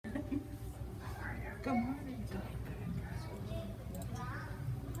Good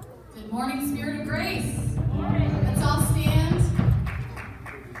morning, Spirit of Grace. Let's all stand.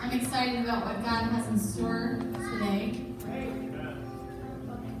 I'm excited about what God has in store today.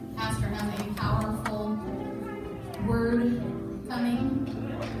 Pastor has a powerful word coming.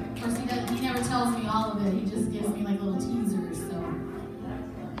 Of course, he never tells me all of it. He just gives me like little teasers. So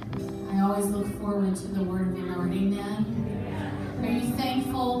I always look forward to the word of the Lord. Amen. Are you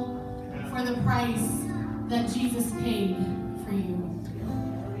thankful for the price that Jesus paid for you?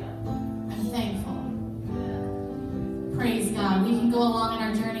 I'm thankful. Praise God. We can go along in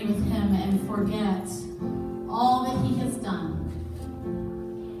our journey with Him and forget all that He has done.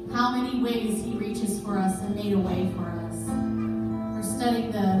 How many ways He reaches for us and made a way for us. We're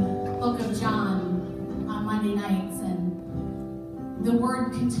studying the book of John on Monday nights, and the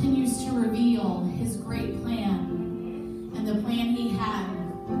Word continues to reveal His great plan and the plan He had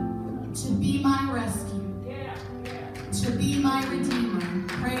to be my rescue, to be my Redeemer.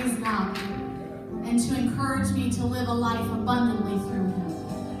 Praise God. And to encourage me to live a life abundantly through Him.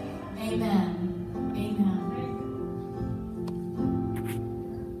 Amen. Amen.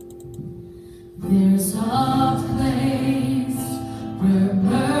 There's a place where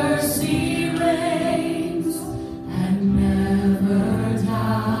mercy reigns and never dies.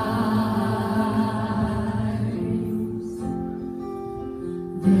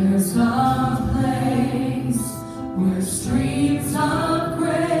 There's a place where streams of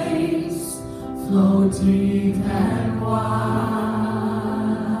grace flow deep and wide,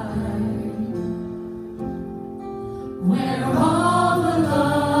 where all the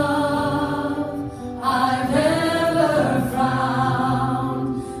love I've ever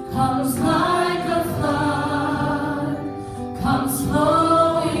found comes like a flood, comes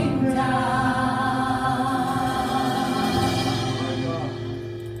flowing down.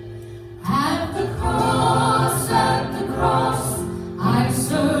 At the cross, I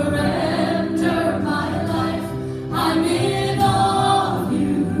surrender my life. I'm in all.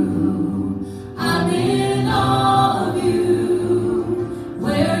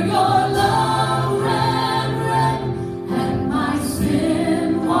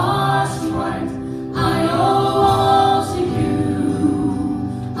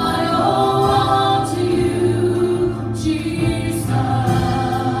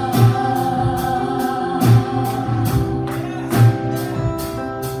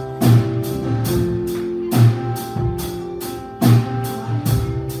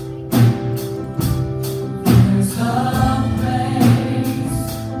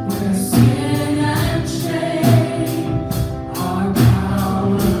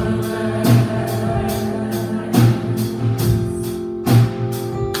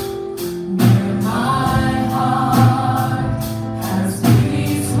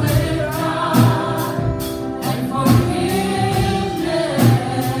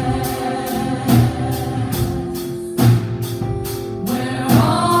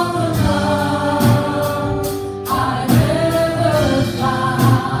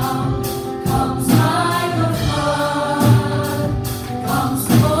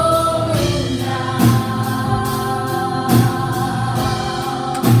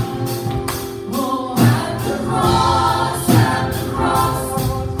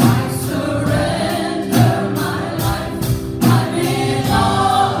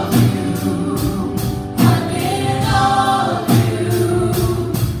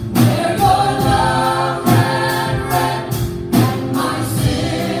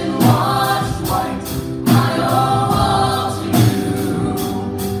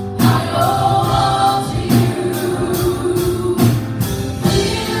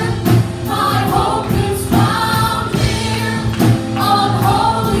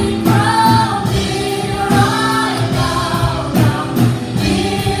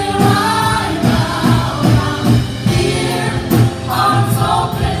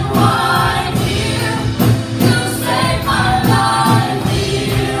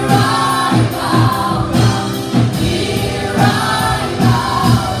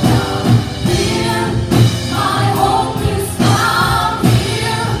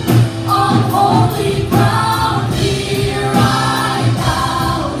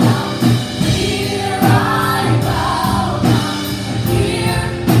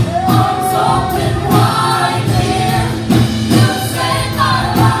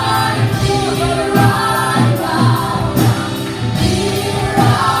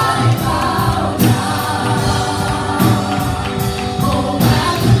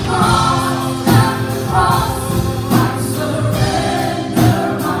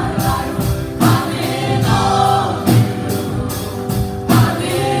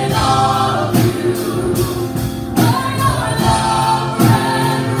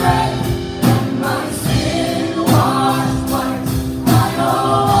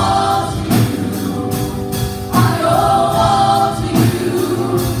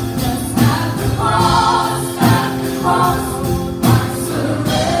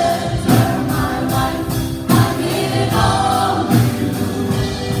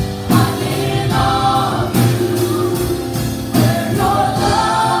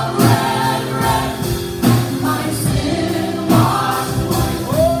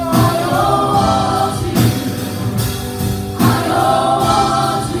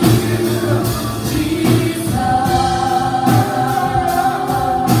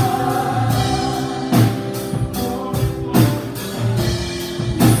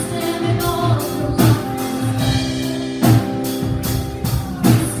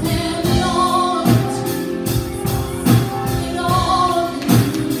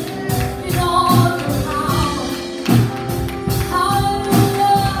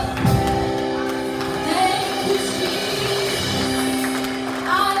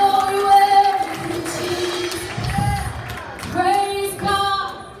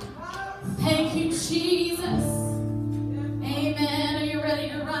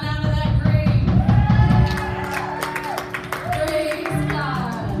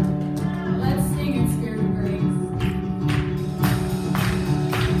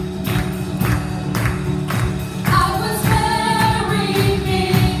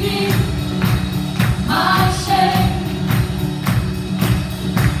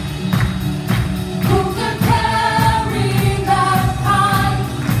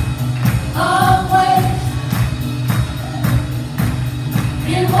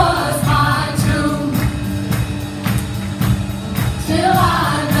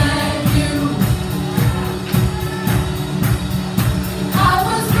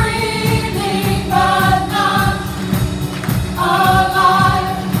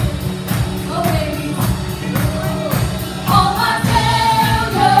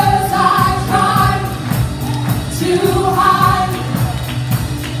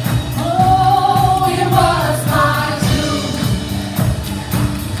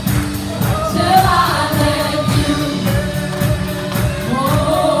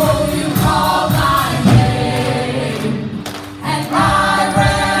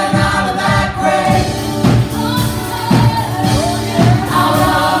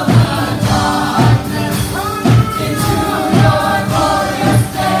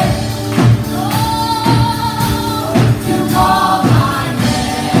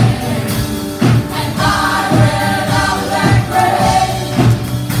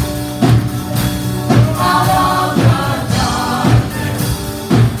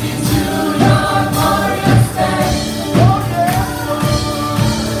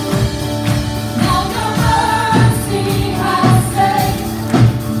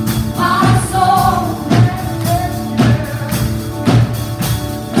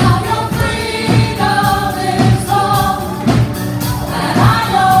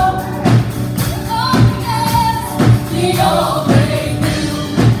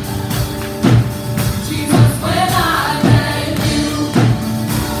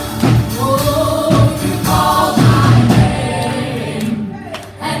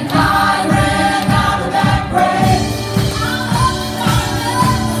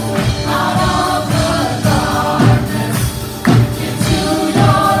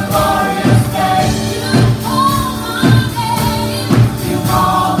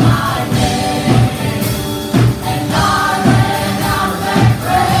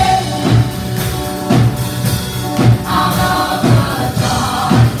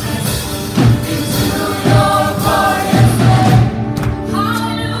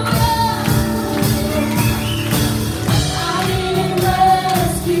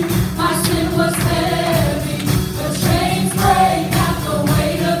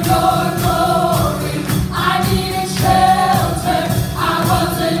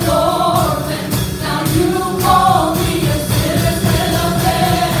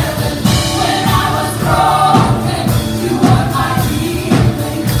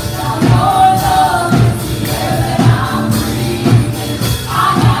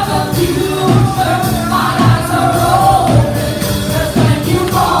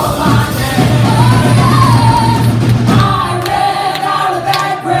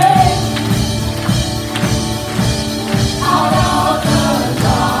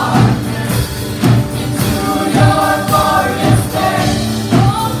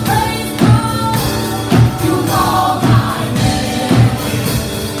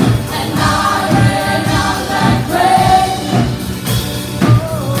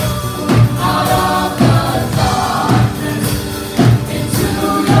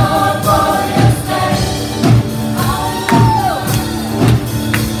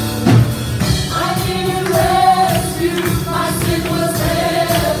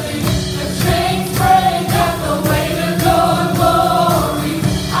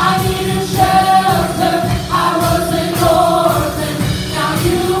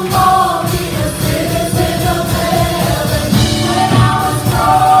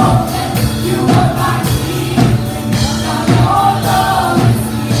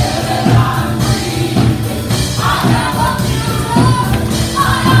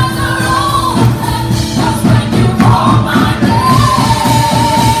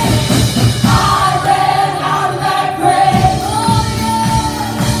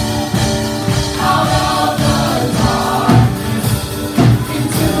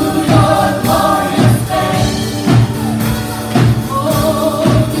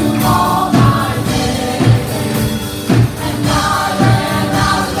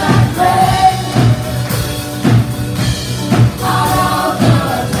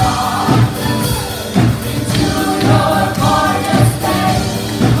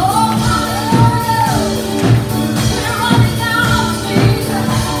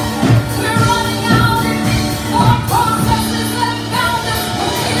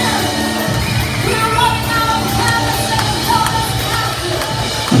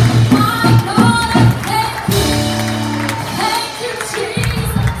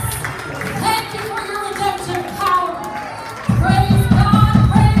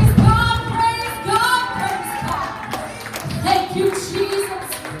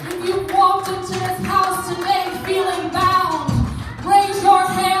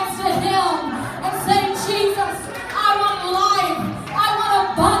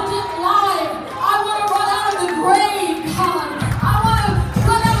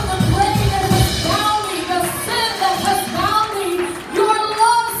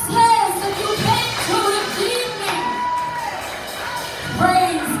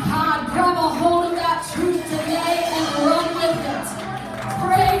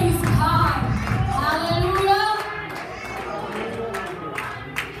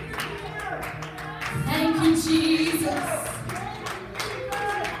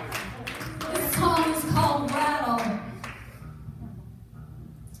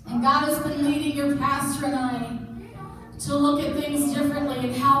 God has been leading your pastor and I to look at things differently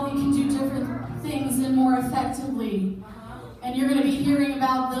and how we can do different things and more effectively. And you're going to be hearing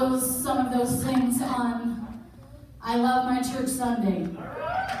about some of those things on I Love My Church Sunday.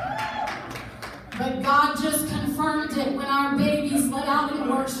 But God just confirmed it when our babies let out in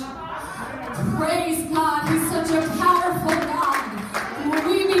worship. Praise God. He's such a powerful God. When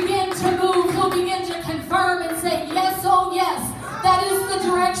we begin to move, He'll begin to confirm and say, yes, oh yes, that is the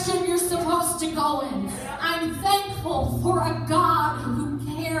direction you're supposed to go in. I'm thankful for a God who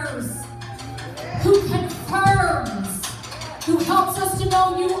cares, who confirms, who helps us to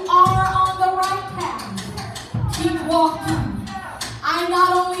know you are on the right path. Keep walking. I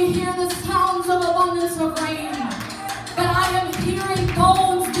not only hear the sounds of abundance of rain, but I am hearing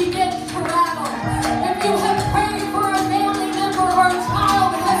bones begin to rattle. If you have prayed for a family member or a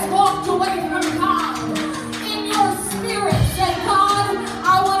child that has walked away from God, in your spirit say, God,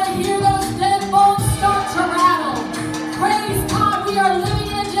 I want to hear those dead bones start to rattle. Praise God, we are living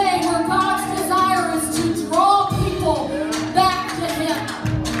in a day where God's desire is to draw people back to Him.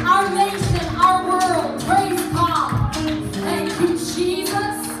 Our nation, our world, praise God. Thank you,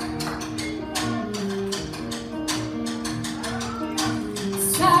 Jesus.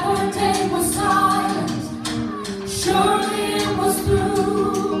 Saturday was silent, surely it was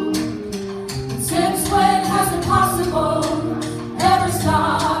through. Since when has impossible ever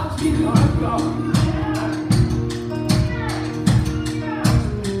stopped you?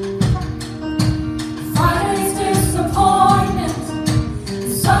 Friday's disappointment,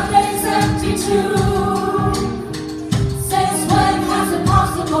 Sunday's empty too. Since when has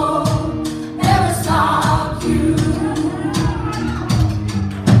impossible ever stopped you?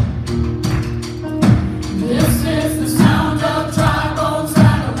 This is the sound of dry bones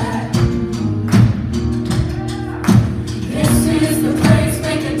rattling. This is the praise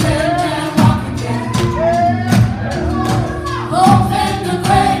making dead man walk again. Open the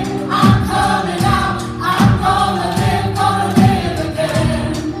grave, I'm coming out. I'm gonna live again.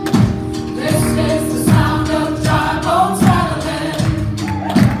 This is the sound of dry bones rattling.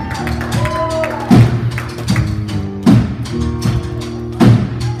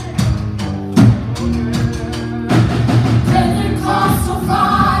 Pentecostal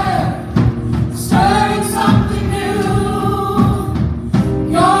fire, stirring something new.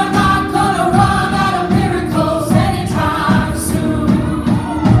 You're not gonna run out of miracles anytime soon.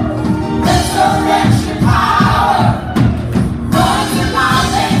 Resurrection power runs in my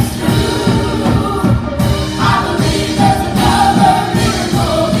veins too. I believe there's another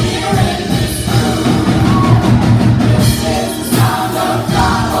miracle here in this room. This is the sound of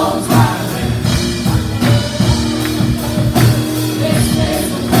dry bones rattling. This is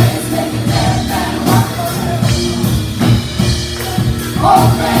the praise making dead man walk again.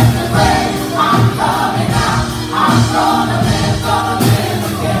 Open the grave, I'm coming out. I'm gonna live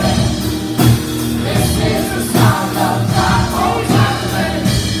again. This is the sound of dry bones rattling.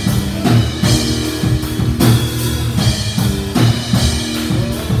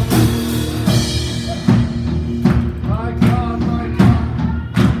 My God, my God.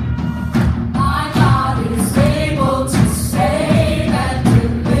 My God is able to save and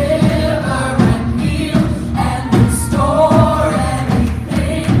deliver and heal and restore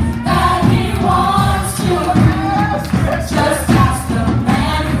anything that He wants.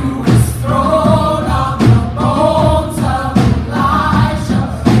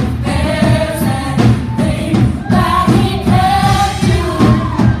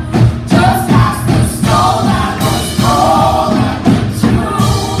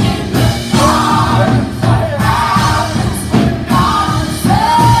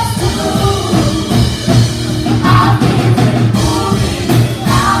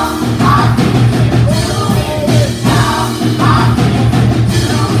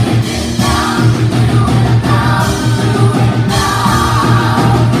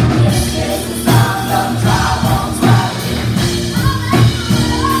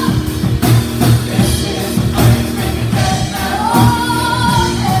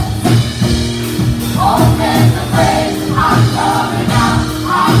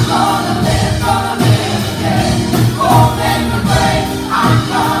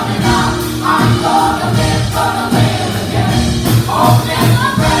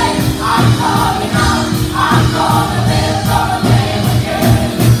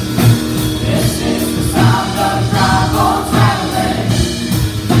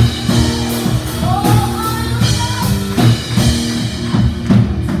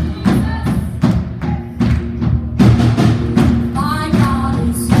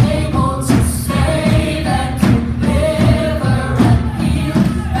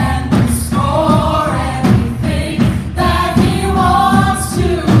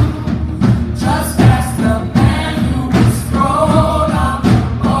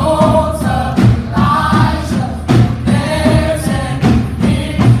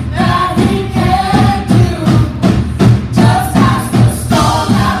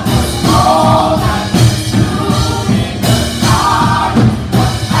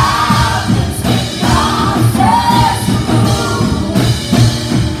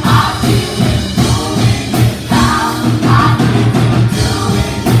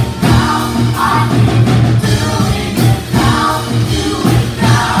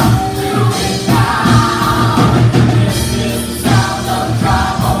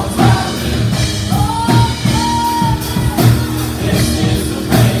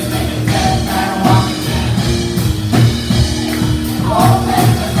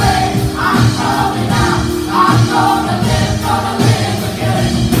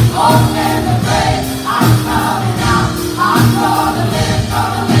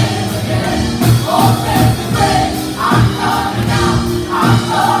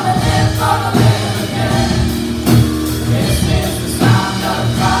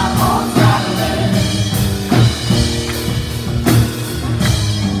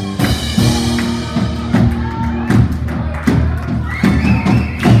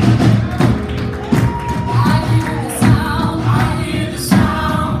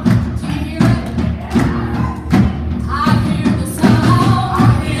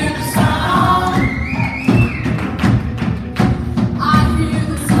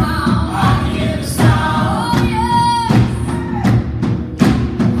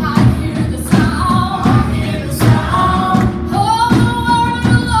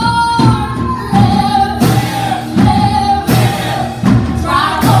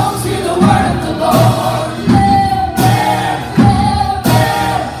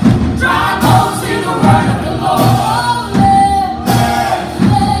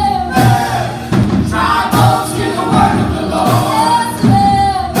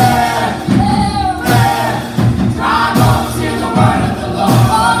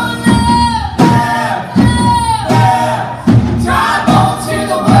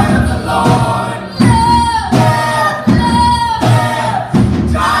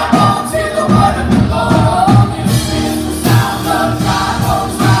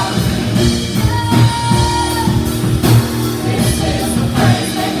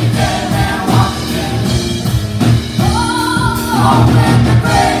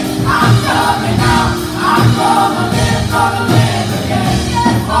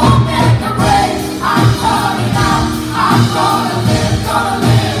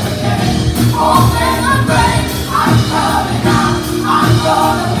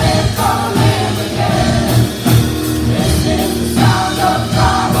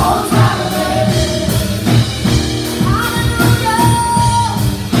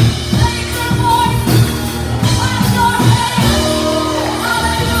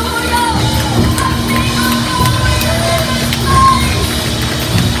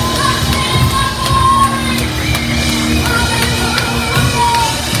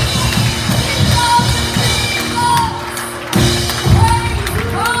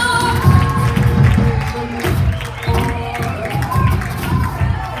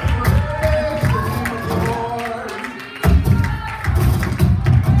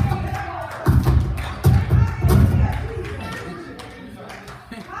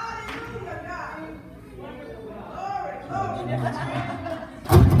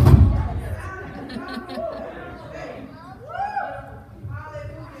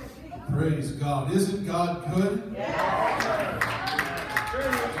 Praise God. Isn't God good?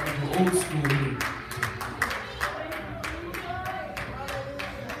 Old school here.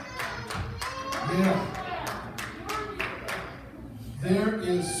 Yeah. There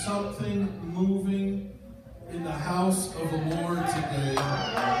is something moving in the house of the Lord today.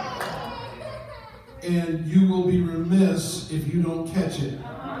 And you will be remiss if you don't catch it.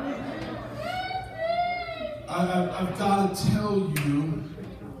 I've got to tell you,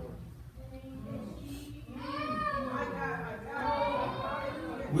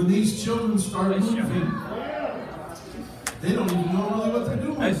 when these children start moving, they don't even know really what they're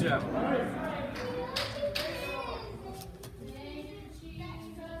doing. Nice job.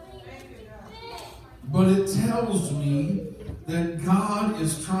 But it tells me that God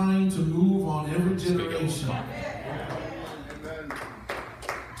is trying to move on every generation.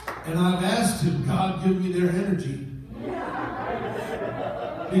 And I've asked him, God, give me their energy.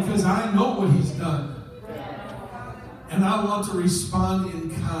 Because I know what he's done. And I want to respond in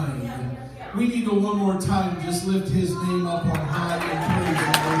kind. We need to one more time just lift his name up on high and praise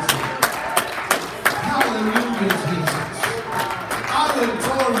and worship. Hallelujah, Jesus. I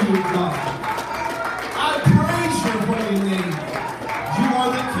adore you, God. I praise your holy name. You are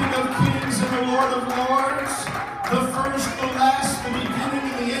the King of kings and the Lord of lords, the first, the last, the beginning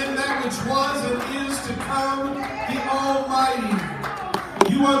and the end, that which was and is to come, the Almighty.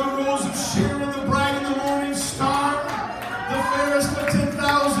 You are the rose of Sharon, the bright and the morning star, the fairest of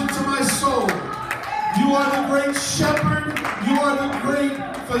 10,000 to my soul. You are the great shepherd. You are the great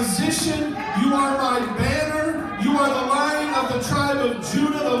physician. You are my banner. You are the Lion of the tribe of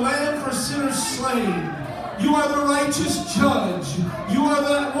Judah, the Lamb for sinners slain. You are the righteous judge. You are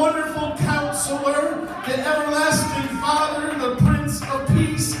the wonderful counselor, the everlasting Father, the Prince of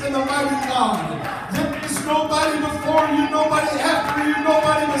Peace, and the mighty God. There is nobody before you, nobody after you,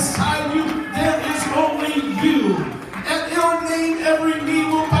 nobody beside you. There is only you. At your name, every knee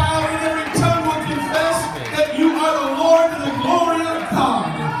will bow and every tongue will confess that you are the Lord to the glory of God.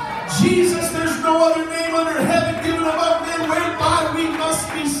 Jesus, there's no other name under heaven given above men whereby we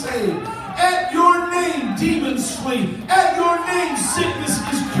must be saved. At your name, demons flee. At your name, sickness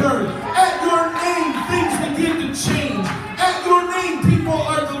is cured. At your name, things begin to change. At your name, people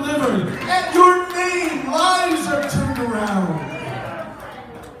are delivered. At your name, lives are turned around.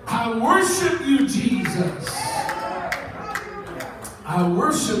 I worship you, Jesus. I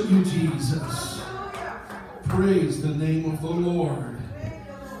worship you, Jesus. Praise the name of the Lord.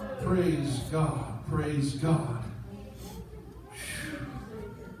 Praise God. Praise God.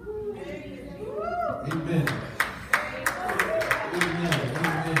 Amen. Amen.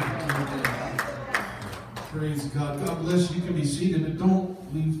 Amen. Amen. Praise God. God bless you. You can be seated, but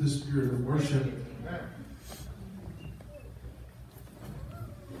don't leave the spirit of worship.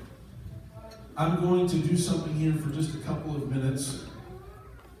 I'm going to do something here for just a couple of minutes.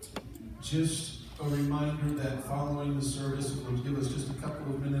 Just a reminder that following the service, it will give us just a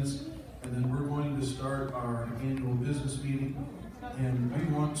couple of minutes, and then we're going to start our annual business meeting. And we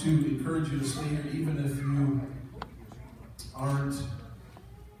want to encourage you to stay here even if you aren't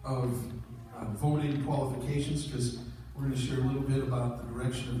of voting qualifications, because we're going to share a little bit about the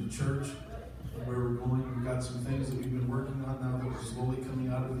direction of the church and where we're going. We've got some things that we've been working on now that we're slowly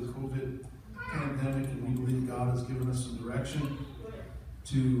coming out of the COVID pandemic, and we believe God has given us some direction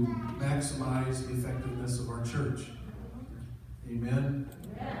to maximize the effectiveness of our church. Amen.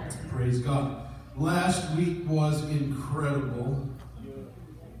 Praise God. Last week was incredible,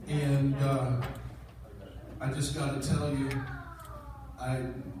 and I just got to tell you, I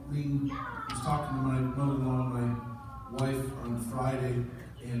was talking to my mother-in-law and my wife on Friday,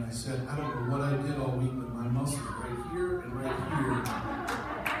 and I said, I don't know what I did all week, but my muscles right here and right here.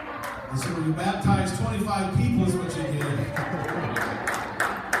 I said, well, you baptized 25 people is what you did.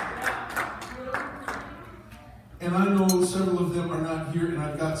 And I know several of them are not here, and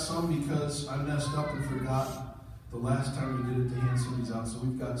I've got some because I messed up and forgot the last time we did it to hand some of these out. So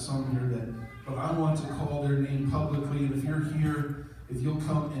we've got some here but I want to call their name publicly. And if you're here, if you'll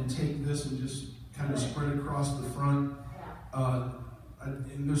come and take this and just kind of spread across the front.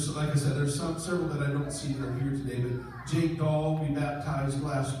 And there's, like I said, there's several that I don't see that are here today. But Jake Dahl, we baptized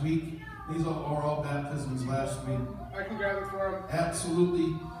last week. These are all baptisms last week. I can grab it for him.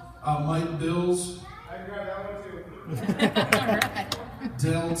 Absolutely. Mike Bills. I can grab that one too.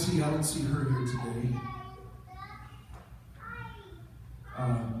 Del T, I don't see her here today.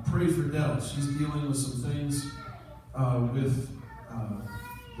 Pray for Del. She's dealing with some things with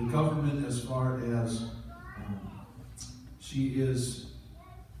the government as far as she is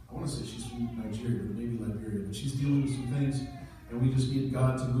I want to say she's from Nigeria, or maybe Liberia, but she's dealing with some things, and we just need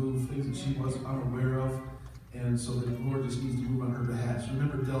God to move things that she wasn't unaware of, and so that the Lord just needs to move on her behalf. So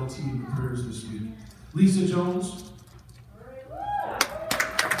remember Del T in the prayers this week. Lisa Jones.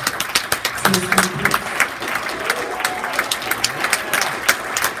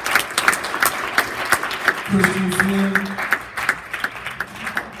 Christian Flynn.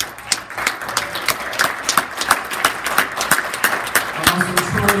 Also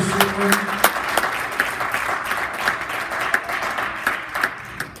Troy Shipman.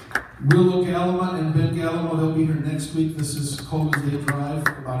 Willow Gallimore and Ben Gallimore, they'll be here next week. This is Colby's Day Drive,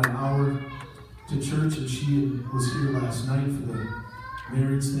 about an hour to church, and she was here last night for the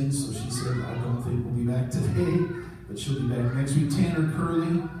marriage thing, so she said, I don't think we'll be back today, but she'll be back next week. Tanner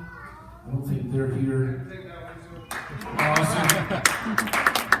Curley, I don't think they're here. Awesome.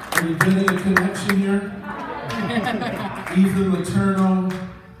 Are you getting a connection here? Ethan Letourneau,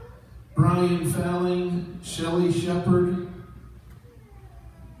 Brian Falling, Shelley Shepard.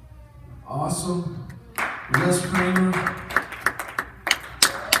 Awesome. Les Kramer.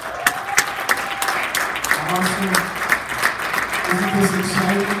 Awesome. Isn't this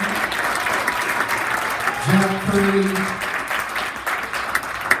exciting? Jack Curry.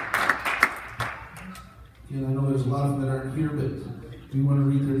 And I know there's a lot of them that aren't here, but we want to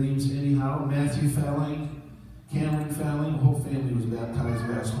read their names anyhow. Matthew Falling, Cameron Falling, the whole family was baptized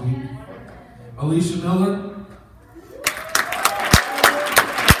last week. Alicia Miller.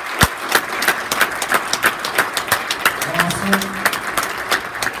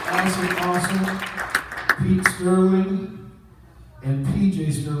 Awesome. Pete Sterling and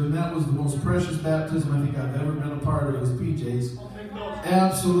PJ Sterling. That was the most precious baptism I think I've ever been a part of, was PJ's.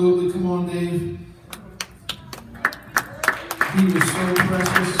 Absolutely. Come on, Dave. He was so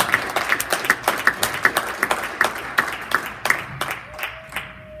precious.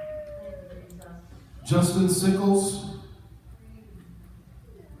 Justin Sickles.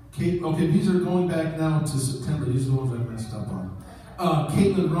 Kate, okay, these are going back now to September. These are the ones I messed up on.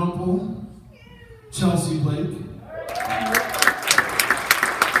 Caitlin Rumpel, Chelsea Blake,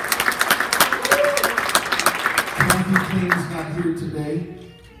 Kathy King's not here today,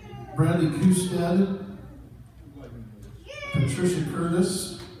 Bradley Kustad, Patricia Curtis,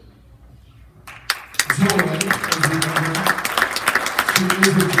 Joy, as we know her. She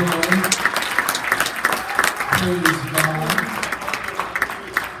is a joy. Praise God.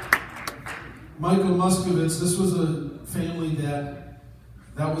 Michael Muskovitz, this was a family that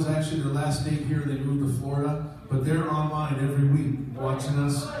was actually their last date here. They moved to Florida, but they're online every week watching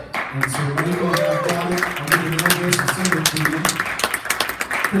us. And so Michael, I've got it. I'm going to know this and send it to you.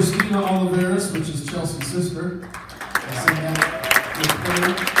 Christina Oliveris, which is Chelsea's sister. I send that with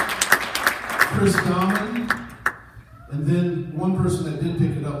prayer. Chris Dahman. And then one person that did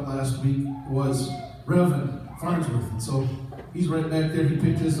pick it up last week was Reverend Farnsworth. And so he's right back there. He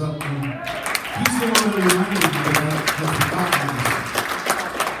picked this up. And he's the one that reminded me that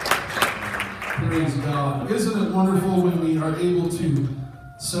praise God. Isn't it wonderful when we are able to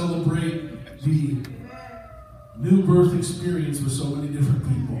celebrate the new birth experience with so many different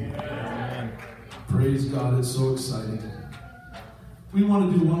people? Praise God. It's so exciting. We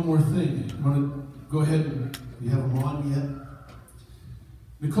want to do one more thing. We want to go ahead and, you have them on yet?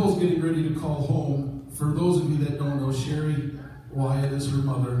 Nicole's getting ready to call home. For those of you that don't know, Sherry Wyatt is her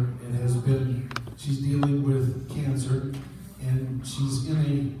mother and she's dealing with cancer, and she's in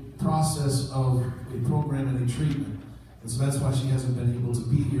a process of a program and a treatment. And so that's why she hasn't been able to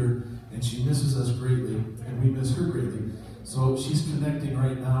be here, and she misses us greatly, and we miss her greatly. So she's connecting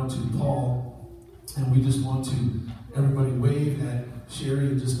right now to Paul, and we just want to, everybody wave at Sherry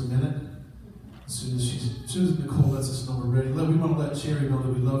in just a minute. As soon as Nicole lets us know we're ready. We want to let Sherry know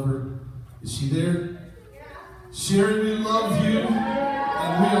that we love her. Is she there? Sherry, we love you,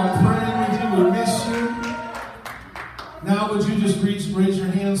 and we are praying with you. We miss you. Now would you just raise your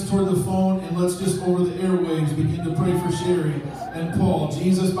hands toward the phone, and let's just over the airwaves begin to pray for Sherry and Paul.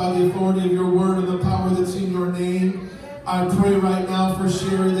 Jesus, by the authority of your word and the power that's in your name, I pray right now for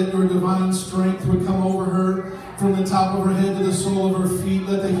Sherry that your divine strength would come over her from the top of her head to the sole of her feet.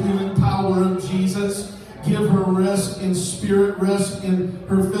 Let the healing power of Jesus give her rest in spirit, rest in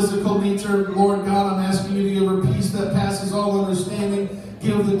her physical nature. Lord God, I'm asking you to give her peace that passes all understanding.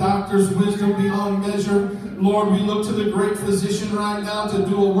 Give the doctors wisdom beyond measure. Lord, we look to the great physician right now to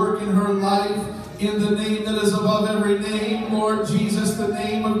do a work in her life in the name that is above every name. Lord Jesus, the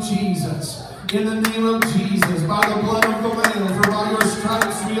name of Jesus. In the name of Jesus, by the blood of the Lamb, for by your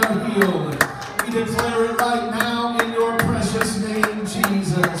stripes we are healed. We declare it right now in your precious name,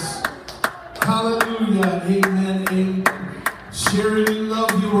 Jesus. Hallelujah. Amen. Amen. Sherry we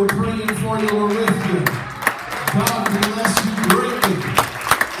love you. We're praying for you. We're with you. God bless you greatly.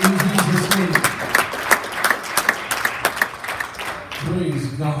 In Jesus' name. Praise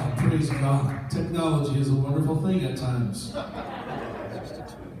God. Praise God. Technology is a wonderful thing at times.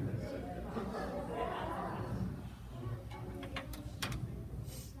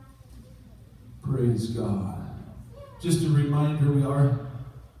 Praise God. Just a reminder, we are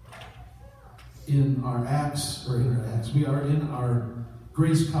in our we are in our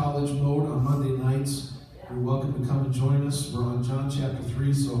Grace College mode on Monday nights. You're welcome to come and join us. We're on John chapter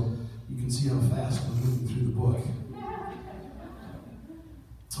 3, so you can see how fast I'm moving through the book.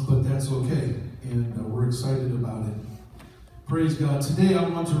 But that's okay, and we're excited about it. Praise God. Today I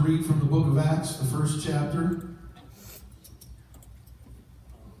want to read from the book of Acts, the first chapter.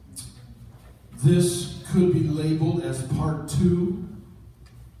 This could be labeled as part 2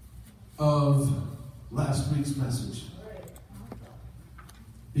 of last week's message.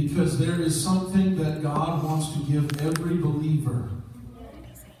 Because there is something that God wants to give every believer.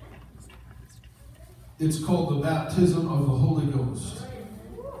 It's called the baptism of the Holy Ghost.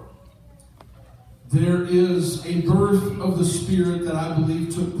 There is a birth of the Spirit that I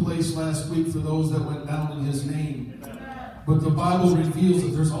believe took place last week for those that went down in His name. But the Bible reveals that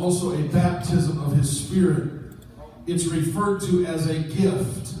there's also a baptism of His Spirit. It's referred to as a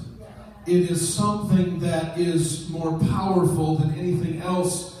gift. It is something that is more powerful than anything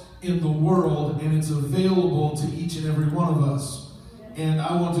else in the world, and it's available to each and every one of us. And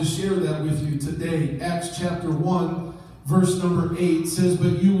I want to share that with you today. Acts chapter 1, verse number 8 says,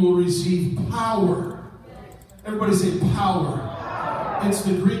 "But you will receive power." Everybody say power. It's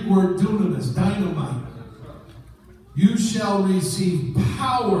the Greek word dunamis, dynamite. You shall receive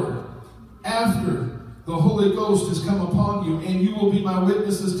power after the Holy Ghost has come upon you, and you will be my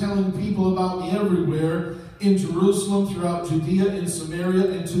witnesses, telling people about me everywhere, in Jerusalem, throughout Judea, in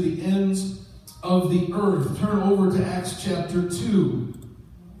Samaria, and to the ends of the earth. Turn over to Acts chapter 2,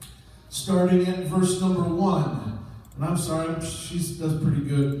 starting at verse number 1. And I'm sorry, she does pretty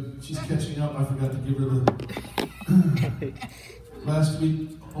good. She's catching up. I forgot to give her the... Last week,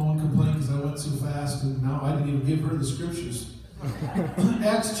 Owen complained because I went so fast, and now I didn't even give her the scriptures.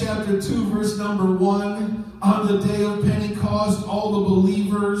 Acts chapter 2, verse number 1. On the day of Pentecost, all the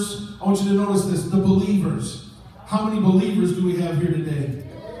believers, I want you to notice this, the believers. How many believers do we have here today?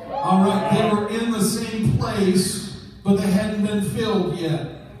 All right, they were in the same place, but they hadn't been filled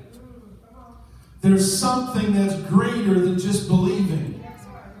yet. There's something that's greater than just believing.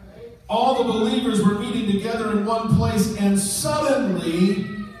 All the believers were meeting together in one place, and suddenly,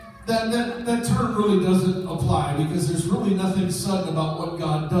 that term really doesn't apply, because there's really nothing sudden about what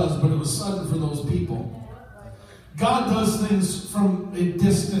God does, but it was sudden for those people. God does things from a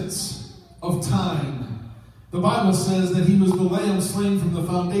distance of time. The Bible says that He was the Lamb slain from the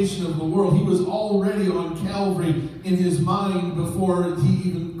foundation of the world. He was already on Calvary in His mind before He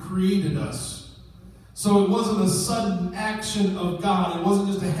even created us. So it wasn't a sudden action of God. It wasn't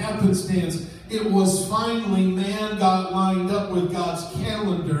just a happenstance. It was finally man got lined up with God's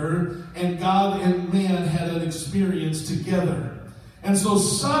calendar, and God and man had an experience together. And so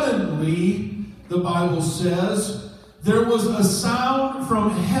suddenly, the Bible says, there was a sound from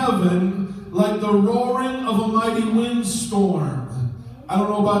heaven like the roaring of a mighty windstorm. I don't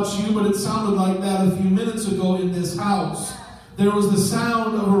know about you, but it sounded like that a few minutes ago in this house. There was the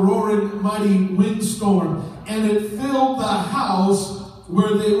sound of a roaring mighty windstorm, and it filled the house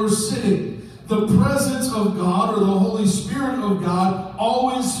where they were sitting. The presence of God, or the Holy Spirit of God,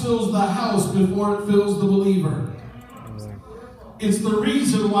 always fills the house before it fills the believer. It's the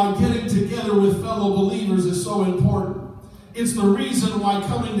reason why getting together with fellow believers is so important. It's the reason why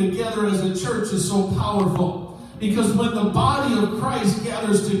coming together as a church is so powerful. Because when the body of Christ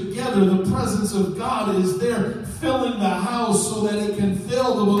gathers together, the presence of God is there, filling the house so that it can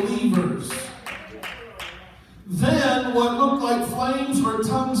fill the believers. Then what looked like flames or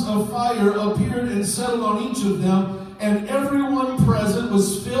tongues of fire appeared and settled on each of them, and everyone present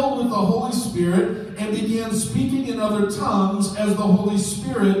was filled with the Holy Spirit and began speaking in other tongues as the Holy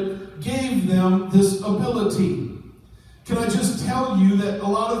Spirit gave them this ability. Can I just tell you that a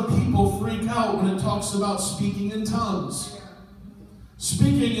lot of people freak out when it talks about speaking in tongues?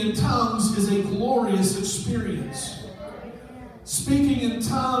 Speaking in tongues is a glorious experience. Speaking in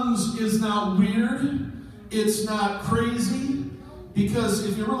tongues is not weird. It's not crazy. Because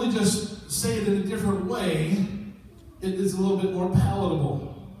if you really just say it in a different way, it is a little bit more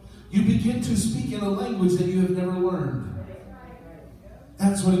palatable. You begin to speak in a language that you have never learned.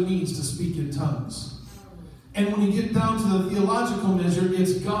 That's what it means to speak in tongues. And when you get down to the theological measure,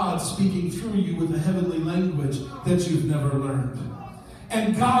 it's God speaking through you with a heavenly language that you've never learned.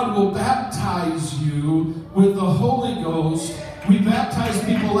 and God will baptize you with the Holy Ghost. We baptized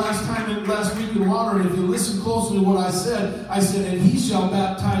people last week in water, and if you listen closely to what I said, and he shall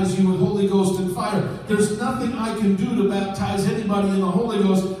baptize you with Holy Ghost and fire. There's nothing I can do to baptize anybody in the Holy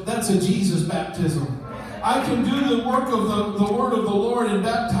Ghost. That's a Jesus baptism. I can do the work of the word of the Lord in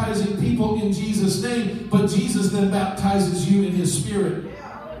baptizing people in Jesus' name, but Jesus then baptizes you in his Spirit.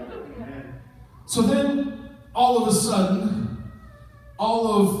 So then, all of a sudden, all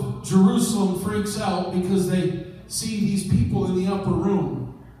of Jerusalem freaks out because they see these people in the upper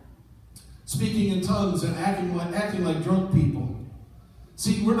room speaking in tongues and acting like drunk people.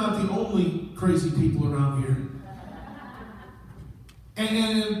 See, we're not the only crazy people around here.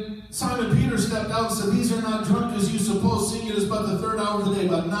 And Simon Peter stepped out and said, these are not drunk as you suppose. Singing is but the third hour of the day,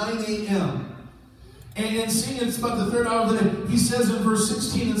 about 9 a.m. And singing is but the third hour of the day. He says in verse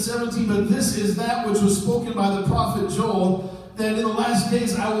 16 and 17, but this is that which was spoken by the prophet Joel, that in the last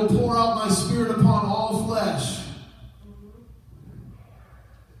days I will pour out my Spirit upon all flesh.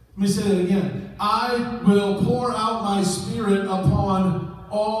 Let me say that again. I will pour out my Spirit upon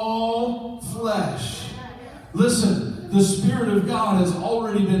all flesh. Listen, the Spirit of God has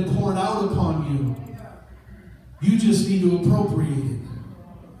already been poured out upon you. You just need to appropriate it.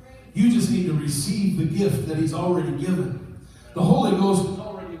 You just need to receive the gift that he's already given. The Holy Ghost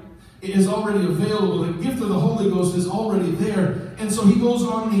is already available. The gift of the Holy Ghost is already there. And so he goes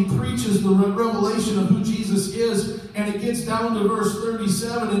on and he preaches the revelation of who Jesus is. And it gets down to verse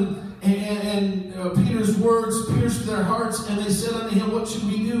 37. And Peter's words pierced their hearts. And they said unto him, what should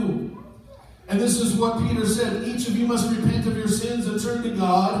we do? And this is what Peter said. Each of you must repent of your sins and turn to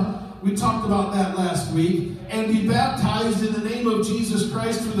God. We talked about that last week. And be baptized in the name of Jesus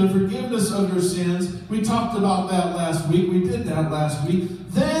Christ for the forgiveness of your sins. We talked about that last week. We did that last week.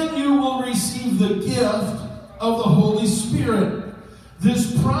 Then you will receive the gift of the Holy Spirit.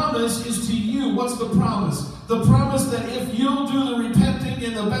 This promise is to you. What's the promise? The promise that if you'll do the repenting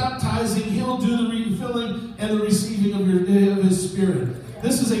and the baptizing, he'll do the refilling and the receiving of his Spirit.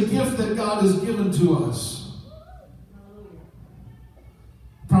 This is a gift that God has given to us.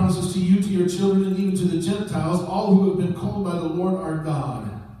 Promises to you, to your children, and even to the Gentiles, all who have been called by the Lord our God.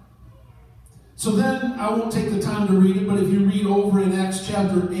 So then, I won't take the time to read it, but if you read over in Acts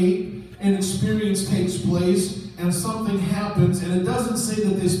chapter 8, an experience takes place, and something happens, and it doesn't say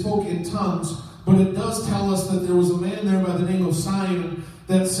that they spoke in tongues, but it does tell us that there was a man there by the name of Simon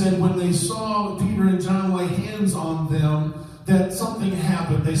that said when they saw Peter and John lay hands on them, that something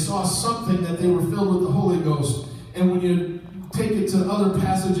happened. They saw something, that they were filled with the Holy Ghost. And when you take it to other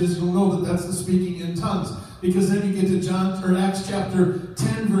passages, you'll know that that's the speaking in tongues. Because then you get to Acts chapter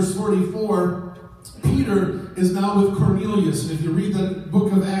 10, verse 44. Peter is now with Cornelius. And if you read the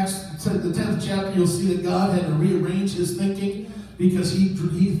book of Acts, the 10th chapter, you'll see that God had to rearrange his thinking because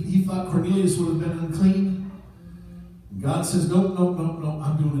he thought Cornelius would have been unclean. God says, no,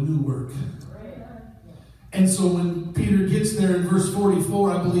 I'm doing a new work. And so when Peter gets there in verse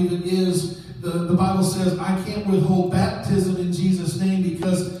 44, I believe it is, the Bible says, I can't withhold baptism in Jesus' name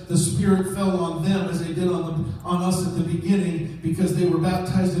because the Spirit fell on them as they did on us at the beginning, because they were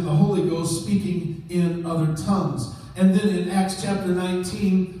baptized in the Holy Ghost, speaking in other tongues. And then in Acts chapter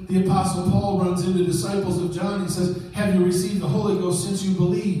 19, the Apostle Paul runs into disciples of John and says, have you received the Holy Ghost since you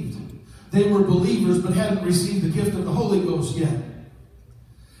believed? They were believers but hadn't received the gift of the Holy Ghost yet.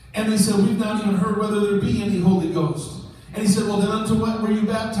 And they said, we've not even heard whether there be any Holy Ghost. And he said, well, then unto what were you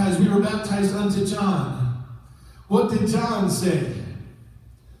baptized? We were baptized unto John. What did John say?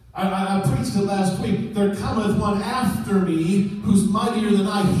 I preached it last week. There cometh one after me who's mightier than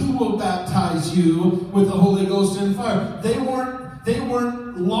I. He will baptize you with the Holy Ghost and fire. They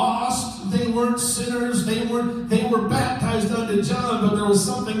weren't lost. They weren't sinners. They were baptized unto John, but there was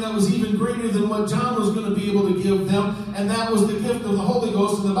something that was even greater than what John was going to be able to give them, and that was the gift of the Holy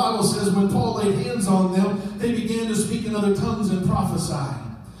Ghost. And the Bible says when Paul laid hands on them, they began to speak in other tongues and prophesy.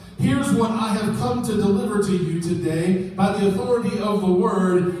 Here's what I have come to deliver to you today. By the authority of the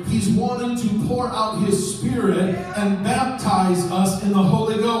Word, He's wanting to pour out His Spirit and baptize us in the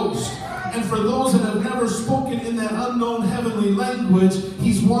Holy Ghost. And for those that have never spoken in that unknown heavenly language,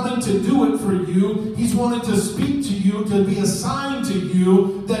 He's wanting to do it for you. He's wanting to speak to you, to be a sign to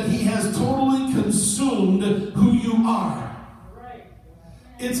you that He has totally consumed who you are.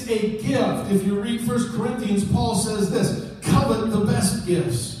 It's a gift. If you read 1 Corinthians, Paul says this, covet the best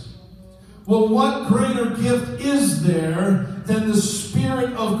gifts. Well, what greater gift is there than the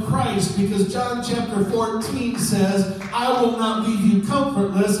Spirit of Christ? Because John chapter 14 says, I will not leave you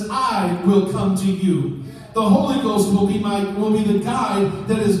comfortless, I will come to you. The Holy Ghost will be the guide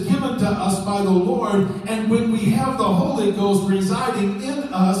that is given to us by the Lord. And when we have the Holy Ghost residing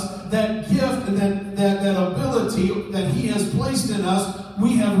in us, that gift and that ability that He has placed in us,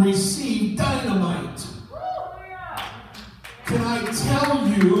 we have received dynamite. Can I tell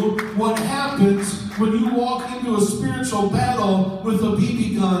you what happens when you walk into a spiritual battle with a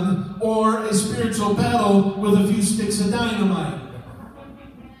BB gun or a spiritual battle with a few sticks of dynamite?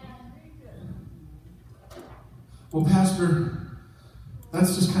 Well, Pastor,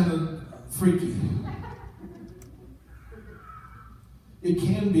 that's just kind of freaky. It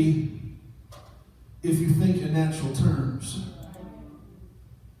can be if you think in natural terms.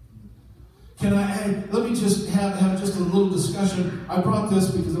 Let me just have just a little discussion. I brought this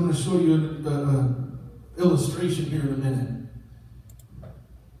because I'm going to show you an illustration here in a minute.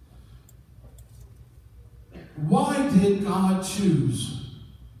 Why did God choose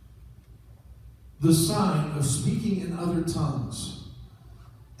the sign of speaking in other tongues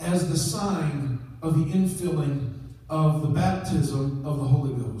as the sign of the infilling of the baptism of the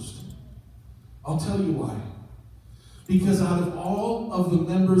Holy Ghost? I'll tell you why. Because out of all of the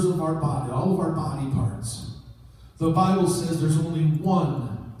members of our body, all of our body parts, the Bible says there's only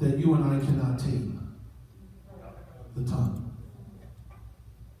one that you and I cannot tame: the tongue.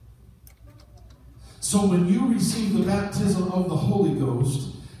 So when you receive the baptism of the Holy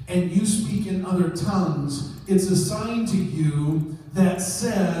Ghost and you speak in other tongues, it's a sign to you that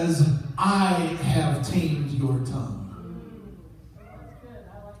says, I have tamed your tongue.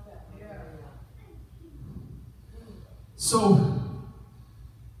 So,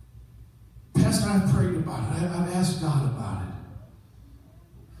 Pastor, I've prayed about it. I've asked God about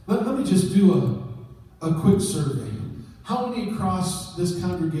it. Let me just do a quick survey. How many across this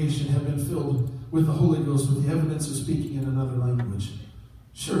congregation have been filled with the Holy Ghost with the evidence of speaking in another language?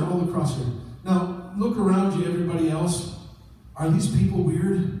 Sure, all across here. Now, look around you, everybody else. Are these people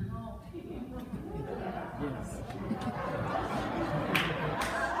weird?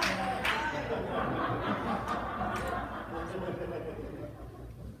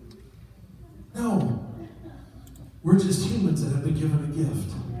 No. We're just humans that have been given a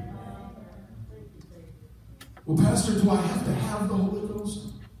gift. Well, Pastor, do I have to have the Holy Ghost?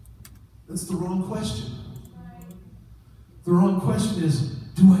 That's the wrong question. The wrong question is,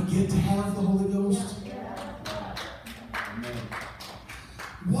 do I get to have the Holy Ghost?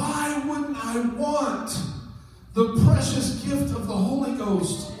 Why wouldn't I want the precious gift of the Holy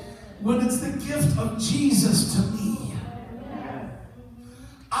Ghost when it's the gift of Jesus to me?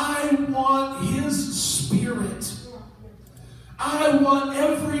 I want His Spirit. I want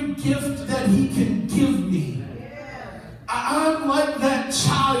every gift that He can give me. I'm like that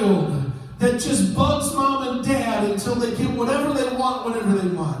child that just bugs mom and dad until they get whatever they want, whenever they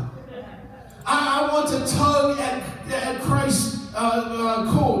want. I want to tug at Christ's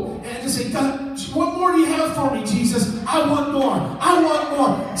coat and just say, God, what more do you have for me, Jesus? I want more. I want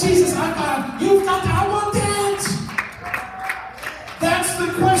more. Jesus, you've got that. I want that. That's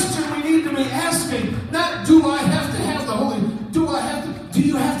the question we need to be asking. Not, do I have to have the Holy? Do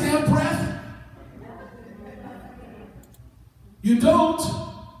you have to have breath? You don't.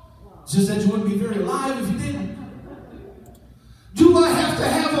 It's just that you wouldn't be very alive if you didn't. Do I have to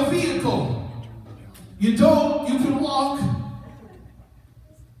have a vehicle? You don't. You can walk.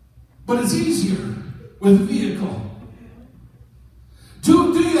 But it's easier with a vehicle.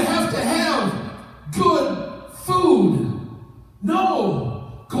 Do you have to have good food?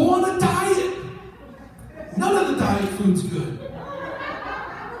 No. Go on a diet. None of the diet food's good.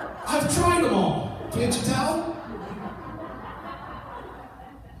 I've tried them all. Can't you tell?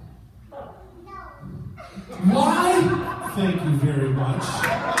 Why? Thank you very much.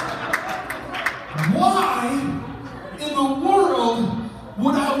 Why in the world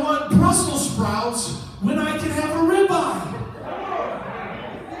would I want Brussels sprouts when I can have a ribeye?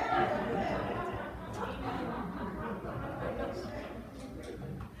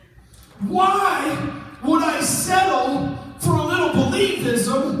 Why would I settle for a little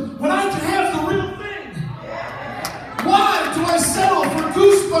believism when I can have the real thing? Why do I settle for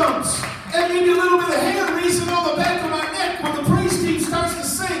goosebumps and maybe a little bit of hair raising on the back of my neck when the praise team starts to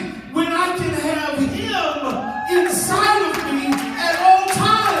sing, when I can have Him inside of me at all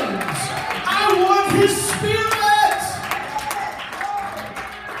times? I want His Spirit.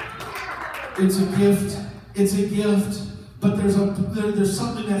 It's a gift. It's a gift. But there's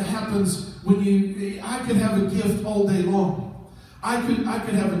something that happens when I could have a gift all day long. I could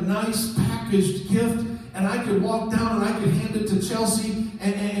have a nice packaged gift, and I could walk down and I could hand it to Chelsea,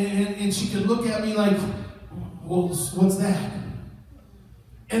 and she could look at me like, well, what's that?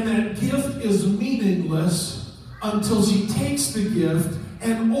 And that gift is meaningless until she takes the gift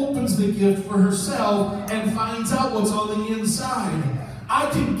and opens the gift for herself and finds out what's on the inside. I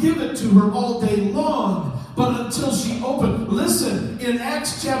can give it to her all day long, but until she opened. Listen, in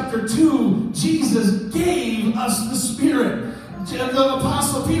Acts chapter 2, Jesus gave us the Spirit. The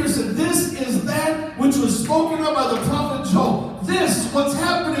Apostle Peter said, this is that which was spoken of by the prophet Joel. This, what's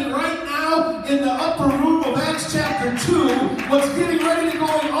happening right now in the upper room of Acts chapter 2, what's getting ready to go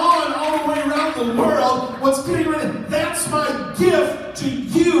on all the way around the world, what's getting ready, that's my gift to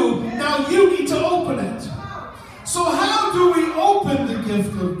you. Now you need to open it. So how do we open the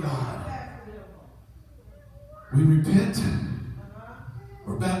gift of God? We repent.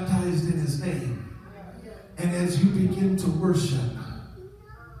 We're baptized in His name. And as you begin to worship,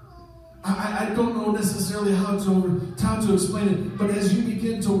 I don't know necessarily how to explain it, but as you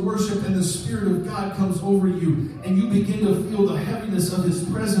begin to worship and the Spirit of God comes over you and you begin to feel the heaviness of His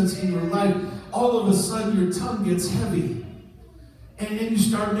presence in your life, all of a sudden your tongue gets heavy. And you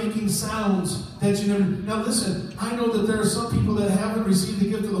start making sounds that you never... Now listen, I know that there are some people that haven't received the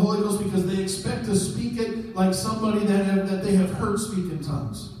gift of the Holy Ghost because they expect to speak it like somebody that they have heard speak in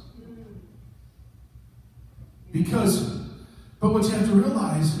tongues. But what you have to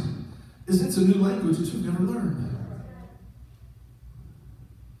realize is it's a new language that you've never learned.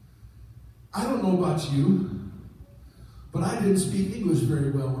 I don't know about you, but I didn't speak English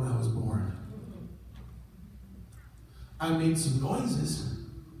very well when I was born. I made some noises.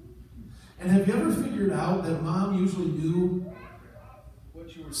 And have you ever figured out that Mom usually knew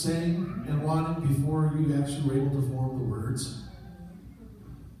what you were saying and wanting before you actually were able to form the words?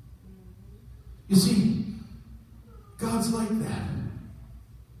 You see, God's like that.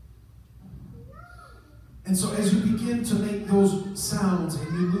 And so as you begin to make those sounds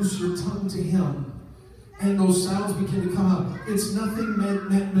and you loose your tongue to Him, and those sounds begin to come out, it's nothing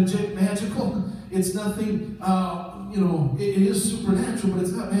magical. It's nothing, it is supernatural, but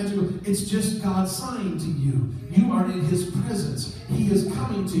it's not magical. It's just God's sign to you. You are in His presence. He is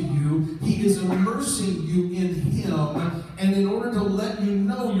coming to you. He is immersing you in Him. And in order to let you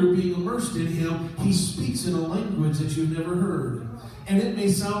know you're being immersed in Him, He speaks in a language that you've never heard. And it may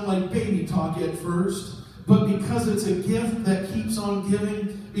sound like baby talk at first, but because it's a gift that keeps on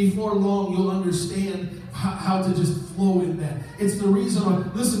giving, before long you'll understand how to just flow in that. It's the reason why.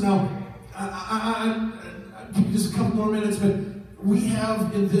 Listen now, I'll give you just a couple more minutes, but we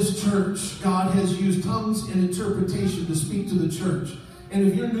have in this church, God has used tongues and interpretation to speak to the church. And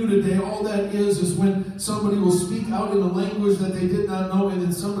if you're new today, all that is when somebody will speak out in a language that they did not know, and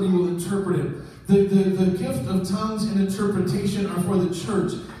then somebody will interpret it. The gift of tongues and interpretation are for the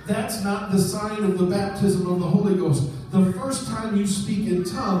church. That's not the sign of the baptism of the Holy Ghost. The first time you speak in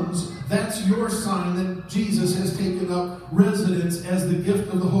tongues, that's your sign that Jesus has taken up residence as the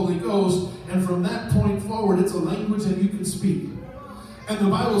gift of the Holy Ghost. And from that point forward, it's a language that you can speak. And the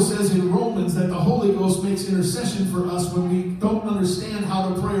Bible says in Romans that the Holy Ghost makes intercession for us when we don't understand how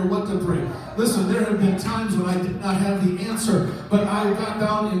to pray or what to pray. Listen, there have been times when I did not have the answer, but I got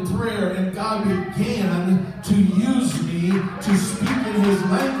down in prayer and God began to use me to speak in His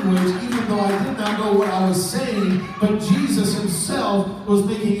language, even though I did not know what I was saying, but Jesus Himself was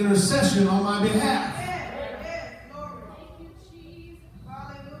making intercession on my behalf.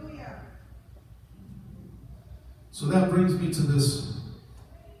 So that brings me to this.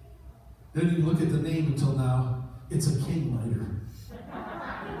 Then you look at the name until now, it's a king lighter.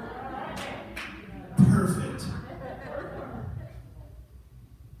 Perfect.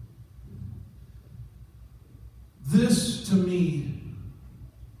 This, to me,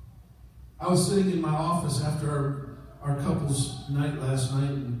 I was sitting in my office after our couple's night last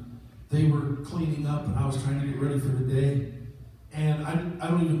night, and they were cleaning up, and I was trying to get ready for the day. And I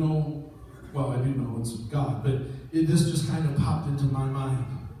don't even know, well, I do know it's God, but this just kind of popped into my mind.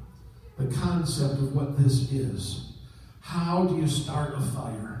 The concept of what this is. How do you start a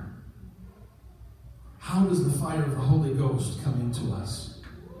fire? How does the fire of the Holy Ghost come into us?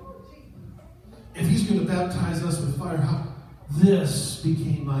 If He's going to baptize us with fire, this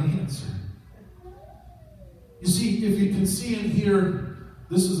became my answer. You see, if you can see in here,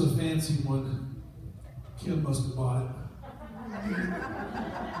 this is a fancy one. Kim must have bought it.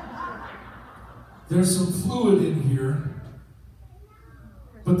 There's some fluid in here.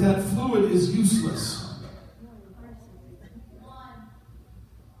 But that fluid is useless.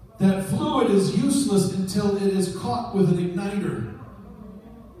 That fluid is useless until it is caught with an igniter.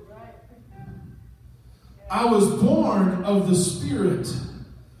 I was born of the Spirit.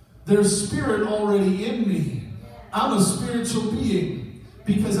 There's Spirit already in me. I'm a spiritual being.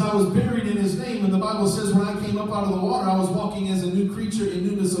 because I was buried in his name. And the Bible says when I came up out of the water, I was walking as a new creature in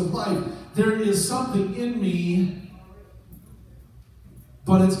newness of life. There is something in me,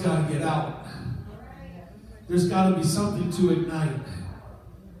 but it's got to get out. There's got to be something to ignite.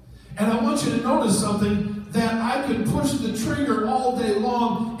 And I want you to notice something, that I can push the trigger all day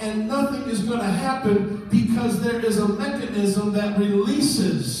long and nothing is going to happen because there is a mechanism that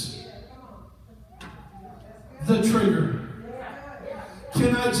releases the trigger.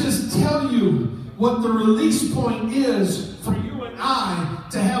 Can I just tell you what the release point is for you and I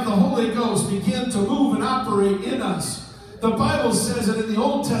to have the Holy Ghost begin to move and operate in us? The Bible says it in the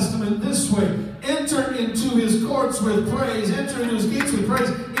Old Testament this way: enter into his courts with praise, enter into his gates with praise,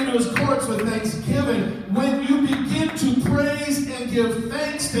 into his courts with thanksgiving. When you begin to praise and give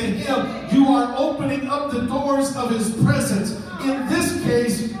thanks to him, you are opening up the doors of his presence. In this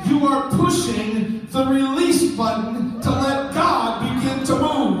case, you are pushing the release button to let God begin to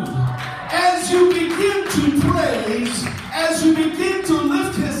move. As you begin to praise, as you begin to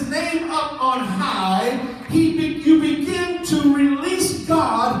lift his name up on high, you begin to release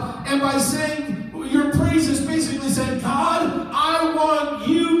God. And by saying, your praise is basically saying, God, I want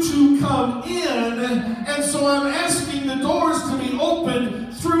you to come in. And so I'm asking the doors to be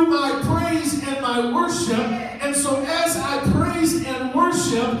opened through my praise and my worship. And so as I praise and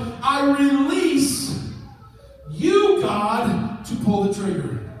worship, I release you, God, to pull the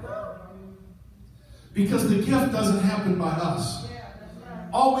trigger. Because the gift doesn't happen by us.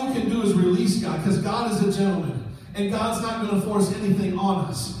 All we can do is release God, because God is a gentleman, and God's not going to force anything on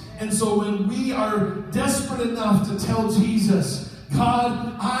us. And so when we are desperate enough to tell Jesus,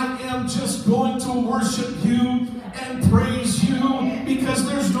 God, I am just going to worship you and praise you because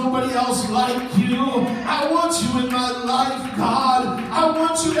there's nobody else like you. I want you in my life, God. I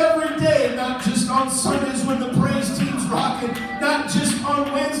want you every day, not just on Sundays when the praise team's rocking, not just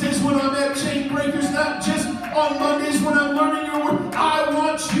on Wednesdays when I'm at Chain Breakers, not just on Mondays when I'm learning your word. I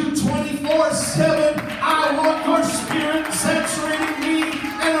want you 24/7. I want your spirit saturating me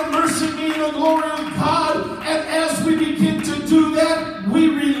and immersing me in the glory of God. And as we begin to do that, we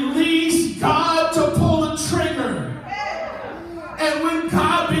release God to pull the trigger. And when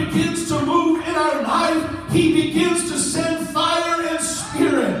God begins to move in our life, he begins to send fire and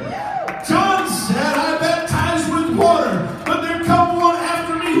spirit. John said, I baptize with water, but there come one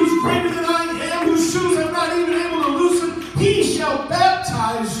after me who's greater than I am, whose shoes I'm not even able to loosen. He shall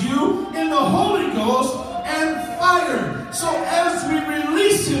baptize you in the Holy Ghost and fire. So as we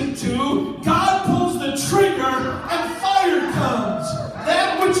release him to, God pulls the trigger and fire comes.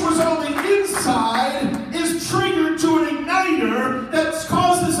 That which was on the inside is triggered to an igniter that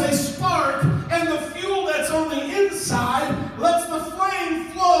causes a spark, and the fuel that's on the inside lets the flame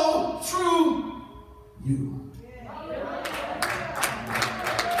flow through you.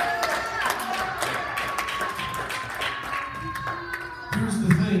 Here's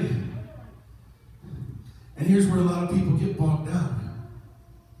the thing, and here's where a lot of people get bogged down.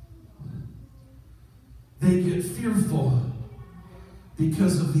 They get fearful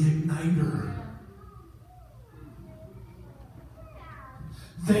because of the igniter.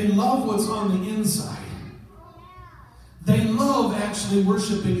 They love what's on the inside. They love actually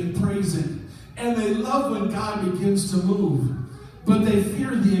worshiping and praising. And they love when God begins to move. But they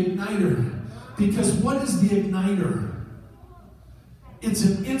fear the igniter. Because what is the igniter? It's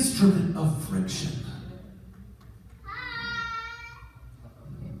an instrument of friction.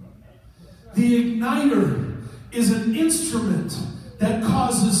 The igniter is an instrument that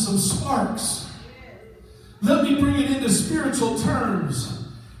causes some sparks. Let me bring it into spiritual terms.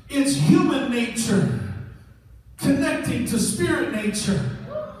 It's human nature connecting to spirit nature.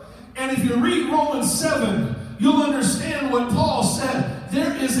 And if you read Romans 7, you'll understand what Paul said.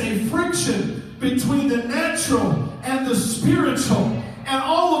 There is a friction between the natural and the spiritual. And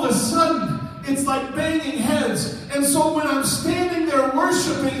all of a sudden, it's like banging heads. And so when I'm standing there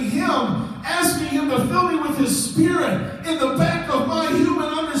worshiping him, asking him to fill me with his spirit, in the back of my human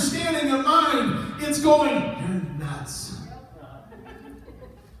understanding and mind, it's going, you're nuts.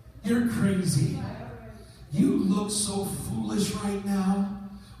 You're crazy. You look so foolish right now.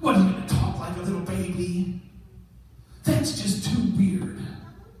 What, are you going to talk like a little baby? That's just too weird.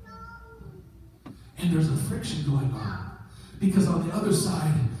 And there's a friction going on. Because on the other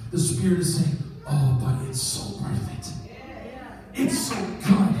side, the Spirit is saying, oh, but it's so worth it. It's so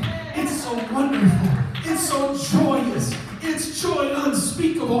good. It's so wonderful. It's so joyous. It's joy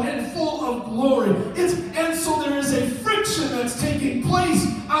unspeakable and full of glory. And so there is a friction that's taking place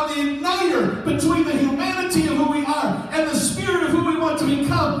on the igniter between the humanity of who we are and the spirit of who we want to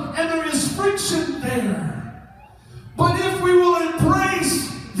become. And there is friction there. But if we will embrace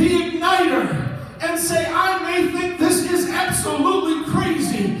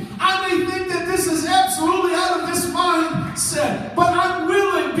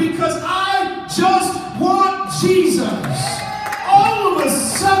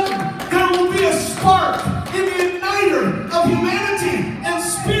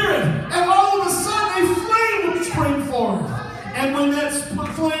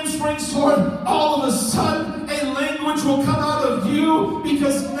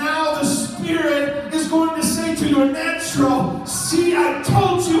Because now the Spirit is going to say to your natural, see, I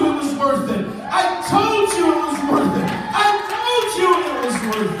told you it was worth it. I told you it was worth it. I told you it was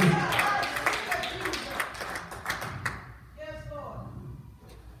worth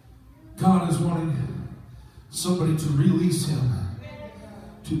it. God is wanting somebody to release him,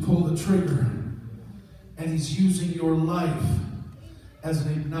 to pull the trigger, and he's using your life as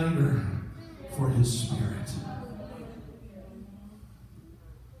an igniter for his Spirit.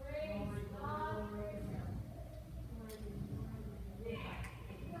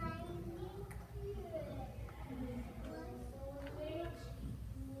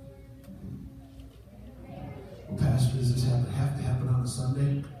 Well, Pastor, does this have to happen on a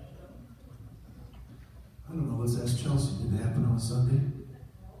Sunday? I don't know. Let's ask Chelsea. Did it happen on a Sunday?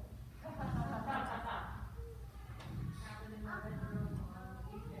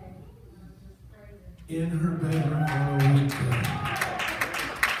 In her bedroom on a weekday.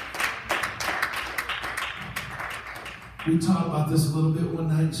 We talked about this a little bit one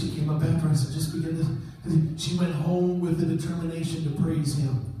night. She came up after I said, just begin this. She went home with a determination to praise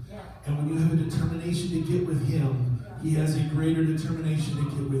him. And when you have a determination to get with him, he has a greater determination to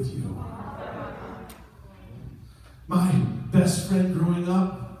get with you. My best friend growing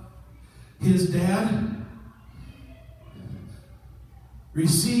up, his dad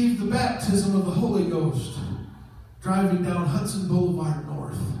received the baptism of the Holy Ghost driving down Hudson Boulevard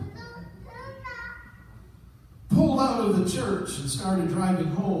North. Pulled out of the church and started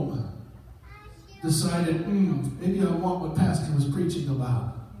driving home. Decided, maybe I want what Pastor was preaching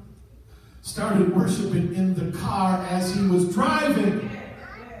about. Started worshiping in the car as he was driving.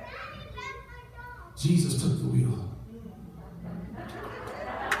 Jesus took the wheel.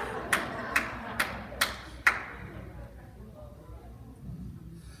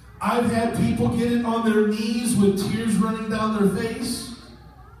 I've had people get it on their knees with tears running down their face.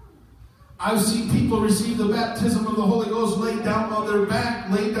 I've seen people receive the baptism of the Holy Ghost laid down on their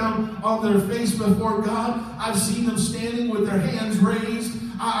back, laid down on their face before God. I've seen them standing with their hands raised.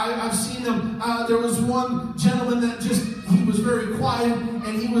 I've seen them. There was one gentleman that he was very quiet,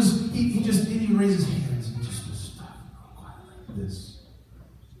 and he didn't raise his hands and just stopped quiet like this.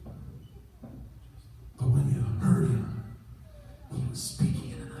 But when you heard him, he was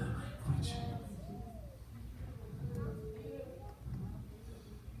speaking in another language.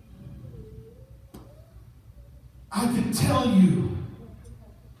 I can tell you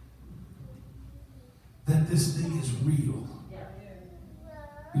that this thing is real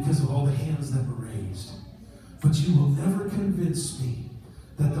because of all the hands that were raised. But you will never convince me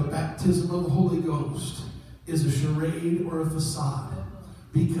that the baptism of the Holy Ghost is a charade or a facade,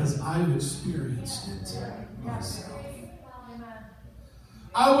 because I've experienced it myself.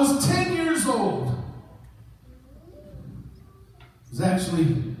 I was 10 years old. It was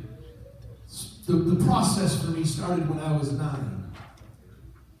actually, the process for me started when I was 9.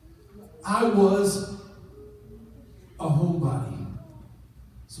 I was a homebody.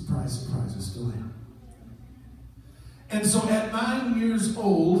 Surprise, surprise, I still am. And so at 9 years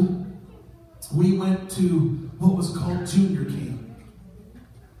old, we went to what was called junior camp.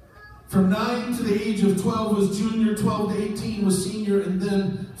 From 9 to the age of 12 was junior, 12 to 18 was senior, and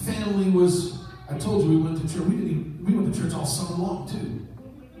then family was, I told you we went to church. We went to church all summer long too.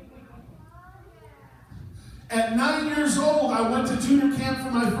 At 9 years old, I went to junior camp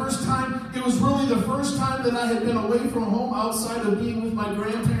for my first time. It was really the first time that I had been away from home outside of being with my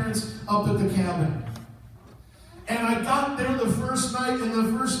grandparents up at the cabin. And I got there the first night, and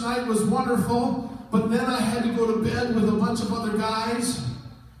the first night was wonderful, but then I had to go to bed with a bunch of other guys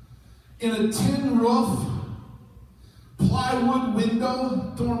in a tin roof, plywood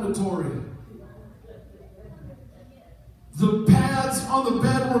window dormitory. The pads on the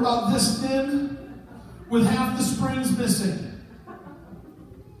bed were about this thin, with half the springs missing.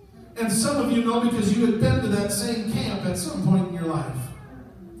 And some of you know because you had been to that same camp at some point in your life.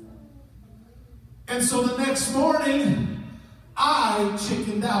 And so the next morning, I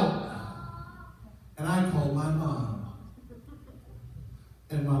chickened out. And I called my mom.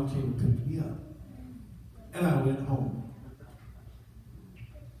 And Mom came and picked me up. And I went home.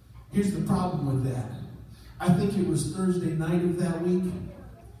 Here's the problem with that. I think it was Thursday night of that week.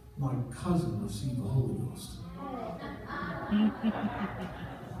 My cousin received the Holy Ghost.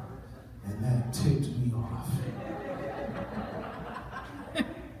 And that ticked me off.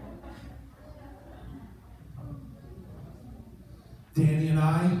 Danny and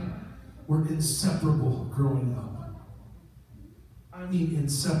I were inseparable growing up. I mean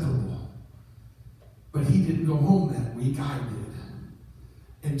inseparable. But he didn't go home that week, I did.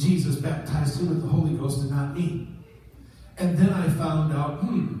 And Jesus baptized him with the Holy Ghost and not me. And then I found out,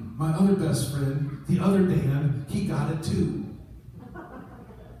 my other best friend, the other Dan, he got it too.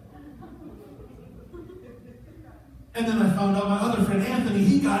 And then I found out my other friend, Anthony,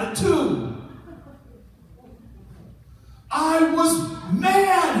 he got it too. I was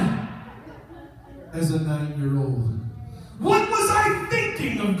mad as a 9-year-old. What was I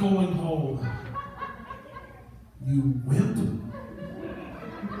thinking of going home? You wimp.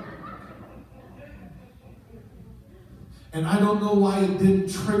 And I don't know why it didn't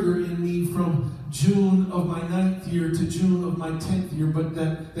trigger in me from June of my 9th year to June of my 10th year, but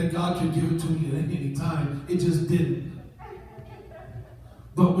that God could give it to me at any time. It just didn't.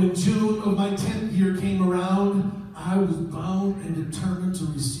 But when June of my 10th year came around, I was bound and determined to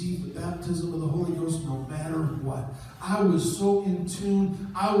receive the baptism of the Holy Ghost no matter what. I was so in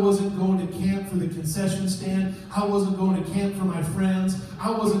tune. I wasn't going to camp for the concession stand. I wasn't going to camp for my friends.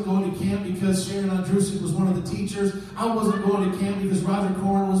 I wasn't going to camp because Sharon Andrusik was one of the teachers. I wasn't going to camp because Roger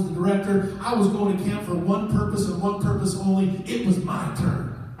Corn was the director. I was going to camp for one purpose and one purpose only. It was my turn.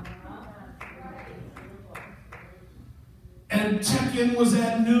 And check-in was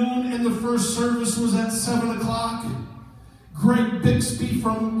at noon, and the first service was at 7 o'clock. Greg Bixby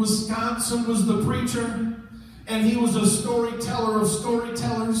from Wisconsin was the preacher, and he was a storyteller of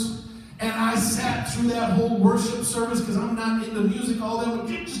storytellers. And I sat through that whole worship service because I'm not into music all that. I'm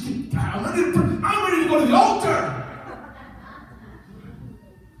ready to go to the altar.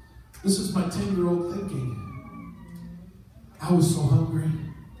 This is my 10-year-old thinking. I was so hungry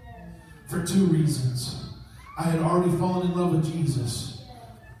for 2 reasons. I had already fallen in love with Jesus.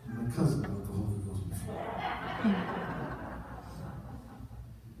 My cousin got the Holy Ghost before.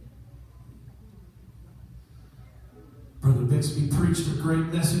 Brother Bixby preached a great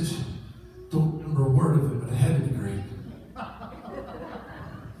message. Don't remember a word of it, but it had to be great.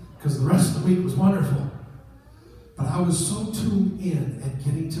 Because the rest of the week was wonderful. But I was so tuned in at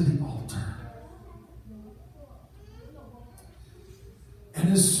getting to the altar.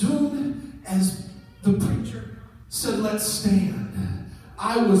 And as soon as the preacher said, let's stand,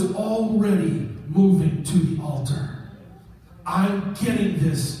 I was already moving to the altar. I'm getting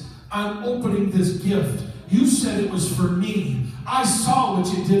this. I'm opening this gift. You said it was for me. I saw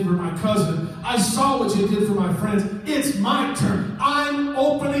what you did for my cousin. I saw what you did for my friends. It's my turn. I'm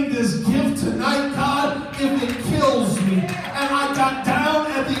opening this gift tonight, God, if it kills me. And I got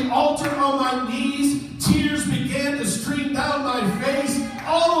down at the altar on my knees. Tears began to stream down my face.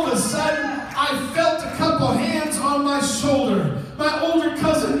 All of a sudden, I felt a couple hands on my shoulder. My older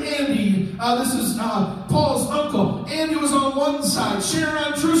cousin, Andy, this is Paul's uncle. Andy was on one side. Sharon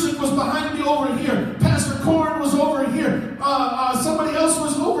Andrusik was behind me over here. Pastor Corn was over here. Somebody else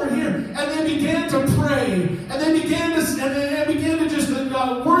was over here. And they began to pray. And they began to just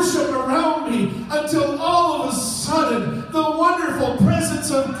worship around me until all of a sudden, the wonderful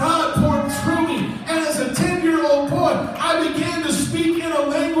presence of God poured through me. And as a 10-year-old boy, I began to speak in a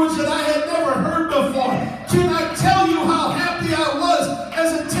language that I had never heard before. Can I tell you how happy I was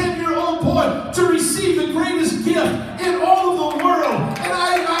as a 10-year-old boy to receive the greatest gift in all of the world? And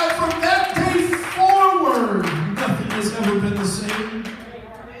I from that day forward, nothing has ever been the same.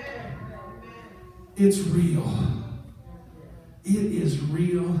 It's real. It is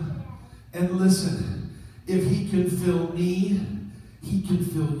real. And listen, if he can fill me, he can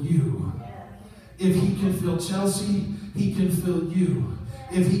fill you. If he can fill Chelsea, he can fill you.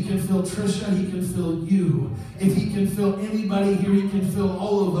 If he can fill Trisha, he can fill you. If he can fill anybody here, he can fill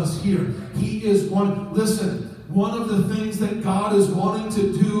all of us here. He is one. Listen, one of the things that God is wanting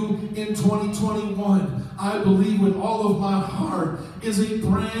to do in 2021, I believe with all of my heart, is a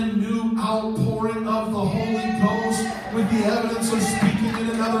brand new outpouring of the Holy Ghost with the evidence of speaking in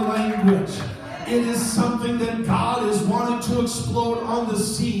another language. It is something that God is wanting to explode on the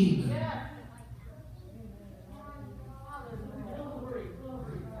scene.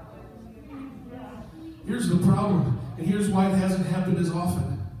 Here's the problem, and here's why it hasn't happened as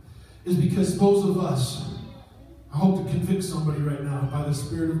often, is because those of us, I hope to convict somebody right now by the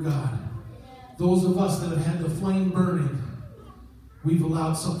Spirit of God, those of us that have had the flame burning, we've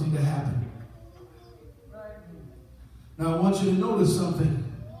allowed something to happen. Now I want you to notice something.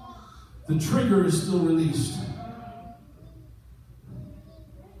 The trigger is still released.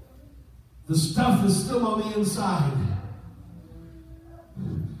 The stuff is still on the inside.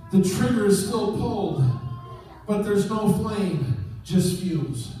 The trigger is still pulled, but there's no flame, just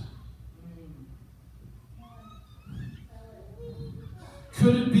fumes.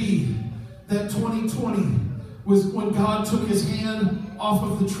 Could it be that 2020 was when God took his hand off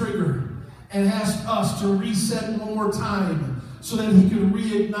of the trigger and asked us to reset one more time so that he could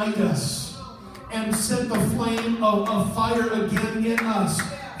reignite us and set the flame of fire again in us.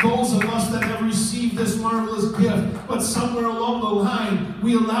 Those of us that have received this marvelous gift, but somewhere along the line,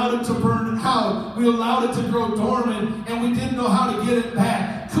 we allowed it to burn out. We allowed it to grow dormant, and we didn't know how to get it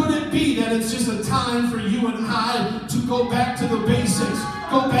back. Could it be that it's just a time for you and I to go back to the basics?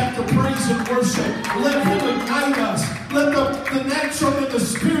 Go back to praise and worship. Let Him ignite us. Let the natural and the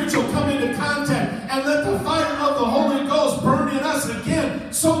spiritual come into contact, and let the fire of the Holy Ghost burn in us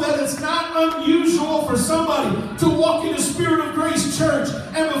again, so that it's not unusual for somebody to walk into Spirit of Grace Church,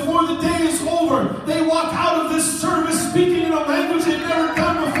 and before the day is over, they walk out of this service speaking in a language they've never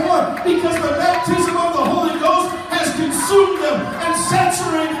done before, because the baptism of the Holy Ghost has consumed them and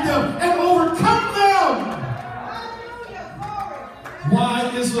saturated them and overcome them. Why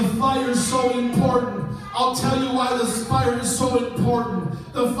is the fire so important? I'll tell you why this fire is so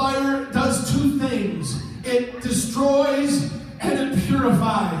important. The fire does two things. It destroys and it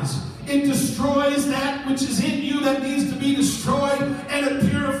purifies. It destroys that which is in you that needs to be destroyed, and it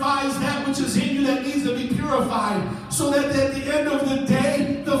purifies that which is in you that needs to be purified. So that at the end of the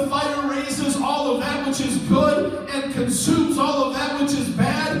day, the fire raises all of that which is good and consumes all of that which is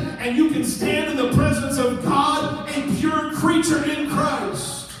bad, and you can stand in the presence of God, a pure creature in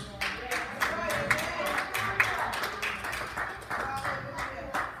Christ.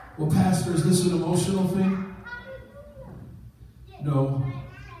 Well, Pastor, is this an emotional thing? No.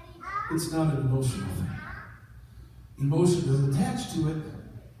 It's not an emotional thing. Emotion is attached to it,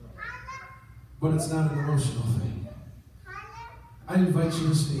 but it's not an emotional thing. I invite you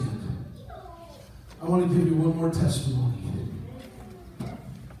to stand. I want to give you one more testimony.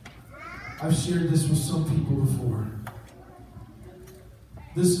 I've shared this with some people before.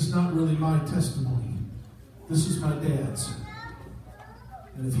 This is not really my testimony. This is my dad's.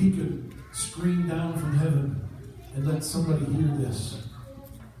 And if he could scream down from heaven and let somebody hear this.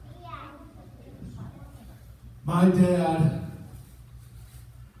 My dad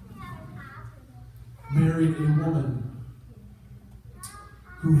married a woman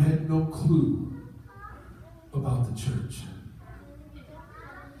who had no clue about the church.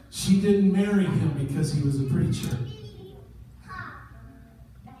 She didn't marry him because he was a preacher.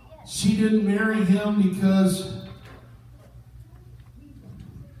 She didn't marry him because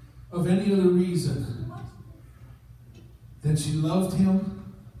of any other reason than she loved him.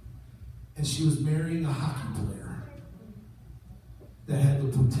 And she was marrying a hockey player that had the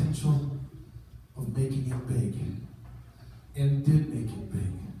potential of making it big, and did make it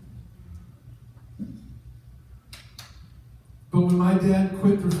big. But when my dad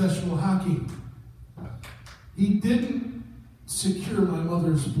quit professional hockey, he didn't secure my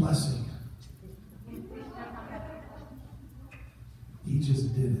mother's blessing. He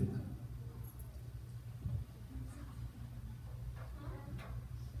just did it.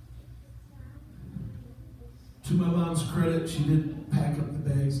 To my mom's credit, she did pack up the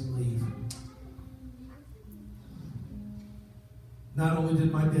bags and leave. Not only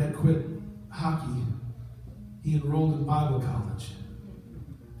did my dad quit hockey, he enrolled in Bible college.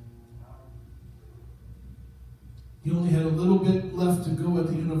 He only had a little bit left to go at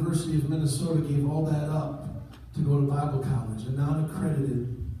the University of Minnesota, gave all that up to go to Bible college, a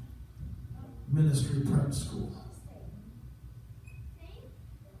non-accredited ministry prep school.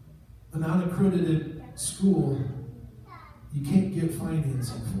 A non-accredited school you can't get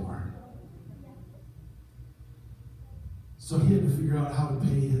financing for. So he had to figure out how to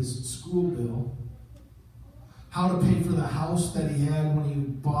pay his school bill, how to pay for the house that he had when he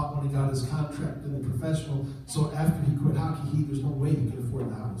got his contract in the professional. So after he quit hockey, there's no way he could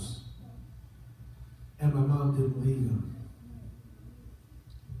afford the house. And my mom didn't leave him.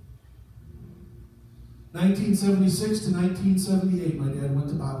 1976 to 1978, my dad went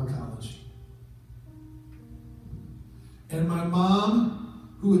to Bible college. And my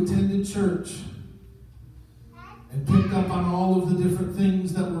mom, who attended church and picked up on all of the different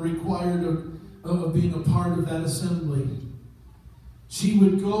things that were required of being a part of that assembly, she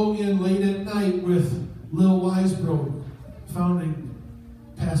would go in late at night with Lil Weisbrod, founding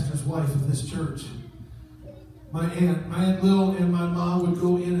pastor's wife of this church. My aunt Lil and my mom would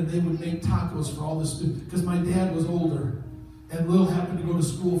go in and they would make tacos for all the students, because my dad was older and Lil happened to go to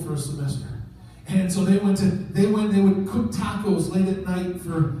school for a semester. And so they would cook tacos late at night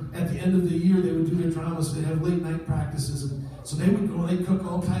at the end of the year, they would do their drama, so they'd have late night practices. And so they would go and they'd cook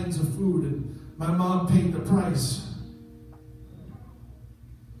all kinds of food, and my mom paid the price.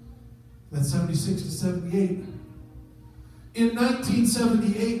 That's 76 to 78. In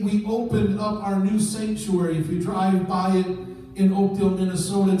 1978, we opened up our new sanctuary. If you drive by it in Oakdale,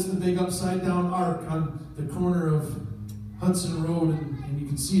 Minnesota, it's the big upside down ark on the corner of Hudson Road, and you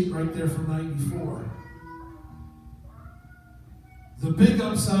can see it right there from 94. The big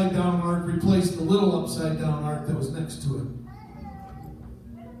upside down ark replaced the little upside down ark that was next to it.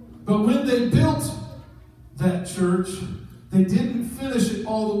 But when they built that church, they didn't finish it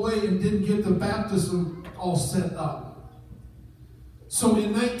all the way and didn't get the baptism all set up. So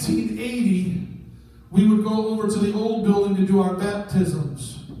in 1980, we would go over to the old building to do our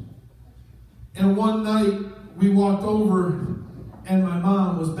baptisms. And one night, we walked over, and my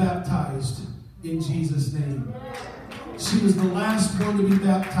mom was baptized in Jesus' name. She was the last one to be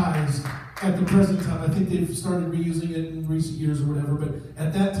baptized at the present time. I think they've started reusing it in recent years or whatever, but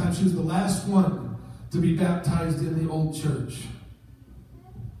at that time, she was the last one to be baptized in the old church.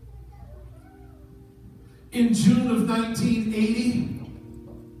 In June of 1980,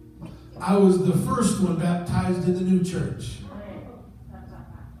 I was the first one baptized in the new church.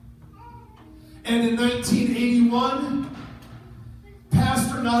 And in 1981,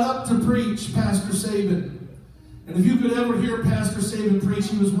 Pastor got up to preach, Pastor Saban. And if you could ever hear Pastor Saban preach,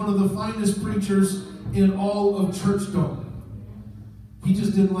 he was one of the finest preachers in all of Churchdom. He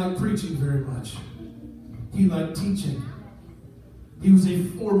just didn't like preaching very much. He liked teaching. He was a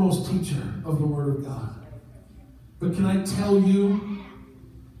foremost teacher of the Word of God. But can I tell you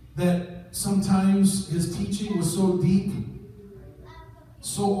that sometimes his teaching was so deep,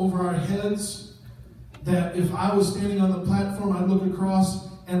 so over our heads, that if I was standing on the platform, I'd look across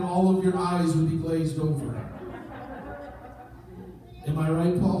and all of your eyes would be glazed over. Am I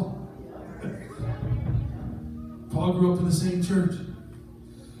right, Paul? Paul grew up in the same church.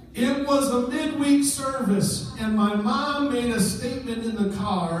 It was a midweek service, and my mom made a statement in the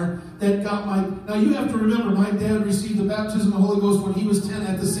car that got my... Now, you have to remember, my dad received the baptism of the Holy Ghost when he was 10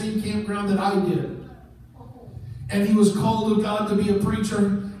 at the same campground that I did. And he was called of God to be a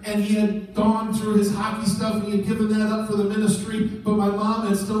preacher, and he had gone through his hockey stuff, and he had given that up for the ministry, but my mom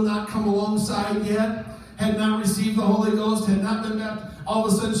had still not come alongside yet, had not received the Holy Ghost, had not been baptized. All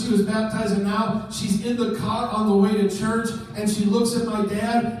of a sudden, she was baptized, and now she's in the car on the way to church, and she looks at my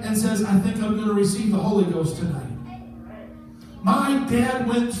dad and says, I think I'm going to receive the Holy Ghost tonight. My dad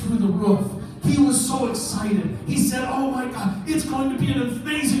went through the roof. He was so excited. He said, oh my God, it's going to be an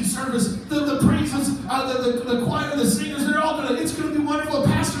amazing service. The praises, the choir, the singers, it's going to be wonderful. The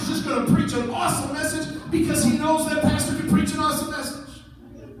pastor's just going to preach an awesome message because he knows that pastor can preach an awesome message.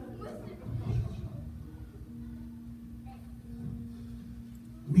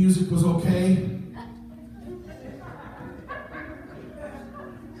 Music was okay.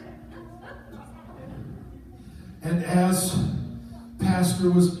 And as pastor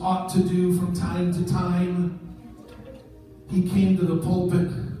was ought to do from time to time, he came to the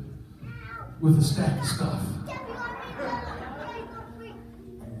pulpit with a stack of stuff.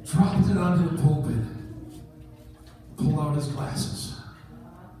 Dropped it onto the pulpit. Pulled out his glasses.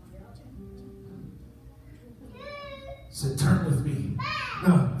 Said, turn with me.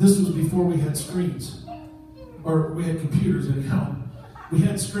 Now, this was before we had screens. Or we had computers anyhow. We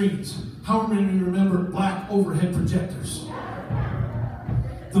had screens. How many of you remember black overhead projectors?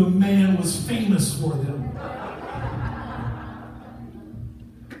 The man was famous for them.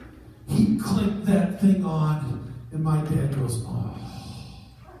 He clicked that thing on, and my dad goes, oh,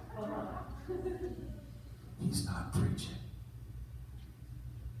 he's not preaching.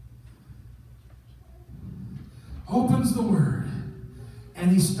 Opens the Word,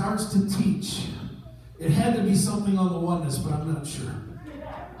 and he starts to teach. It had to be something on the oneness, but I'm not sure.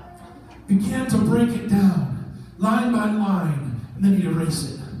 Began to break it down, line by line, and then he'd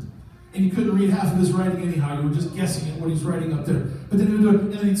erase it. And you couldn't read half of his writing anyhow. You were just guessing at what he's writing up there. But then he would do it,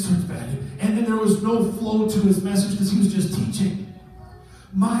 and then he'd start back. And then there was no flow to his message because he was just teaching.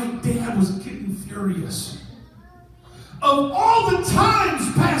 My dad was getting furious. Of all the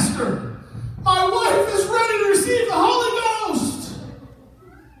times, Pastor, my wife is ready to receive the Holy Ghost,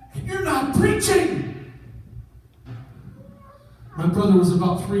 and you're not preaching. My brother was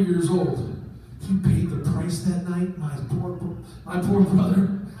about 3 years old. He paid the price that night. My poor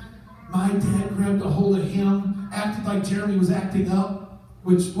brother. My dad grabbed a hold of him, acted like Jeremy was acting up,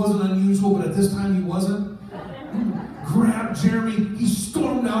 which wasn't unusual, but at this time he wasn't. Grabbed Jeremy. He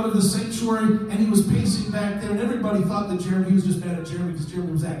stormed out of the sanctuary, and he was pacing back there, and everybody thought that he was just mad at Jeremy because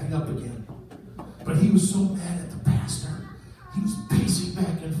Jeremy was acting up again. But he was so mad at the pastor. He was pacing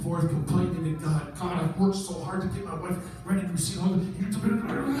back and forth, complaining to God. God, I've worked so hard to get my wife ready to receive the Holy Ghost.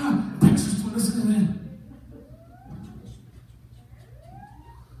 The pastor's doing this and that.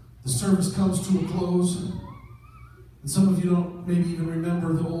 The service comes to a close. And some of you don't maybe even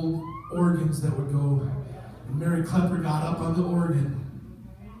remember the old organs that would go. And Mary Klepper got up on the organ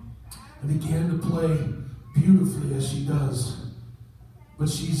and began to play beautifully as she does, but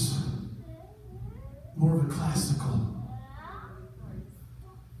she's more of a classical.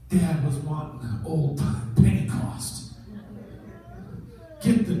 Dad was wanting old-time Pentecost.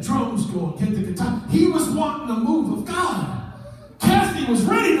 Get the drums going, get the guitar. He was wanting a move of God. Kathy was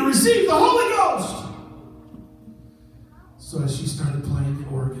ready to receive the Holy Ghost. So as she started playing the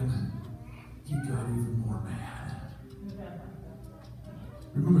organ, he got even more mad.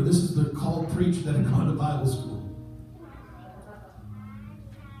 Remember, this is the called preacher that had gone to Bible school.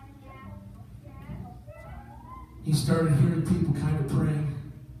 He started hearing people kind of praying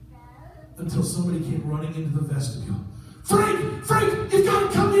until somebody came running into the vestibule. Frank, you've got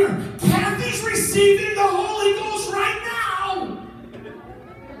to come here. Kathy's receiving the Holy Ghost right now.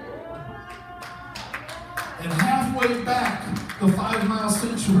 And halfway back, the 5 Mile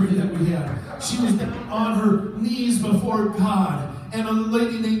Sanctuary that we had, she was down on her knees before God. And a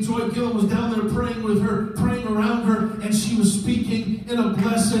lady named Joy Gillen was down there praying with her, praying around her, and she was speaking in a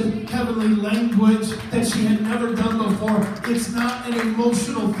blessed heavenly language that she had never done before. It's not an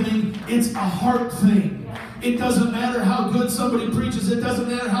emotional thing, it's a heart thing. It doesn't matter how good somebody preaches. It doesn't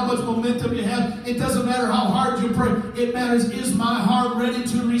matter how much momentum you have. It doesn't matter how hard you pray. It matters, is my heart ready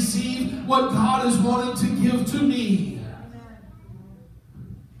to receive what God is wanting to give to me?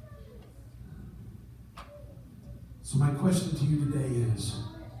 So my question to you today is,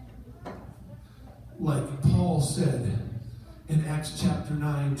 like Paul said in Acts chapter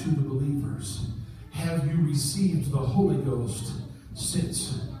 9 to the believers, have you received the Holy Ghost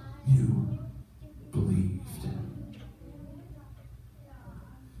since you believed?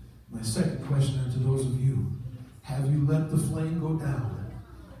 My second question to those of you, have you let the flame go down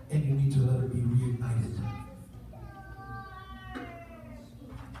and you need to let it be reignited?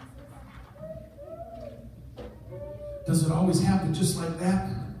 Does it always happen just like that?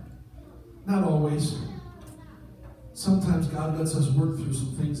 Not always. Sometimes God lets us work through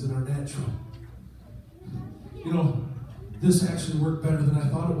some things that are natural. You know, this actually worked better than I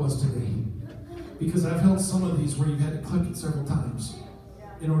thought it was today. Because I've held some of these where you've had to click it several times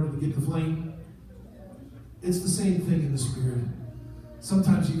in order to get the flame. It's the same thing in the Spirit.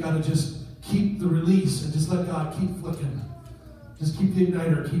 Sometimes you got to just keep the release and just let God keep flicking. Just keep the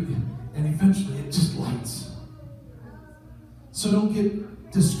igniter, keep it, and eventually it just lights. So don't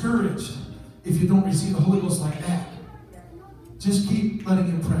get discouraged if you don't receive the Holy Ghost like that. Just keep letting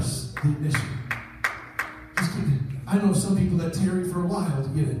Him press the ignition. Just keep it. I know some people that tarry for a while to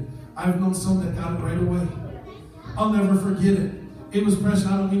get it. I've known some that got it right away. I'll never forget it. It was precious.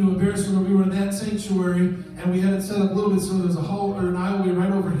 I don't mean to embarrass you, but we were in that sanctuary, and we had it set up a little bit so there was a hall or an aisleway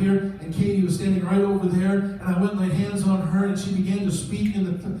right over here, and Katie was standing right over there, and I went and laid hands on her, and she began to speak in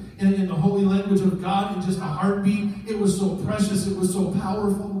the holy language of God in just a heartbeat. It was so precious. It was so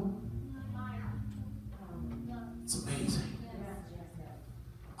powerful. It's amazing.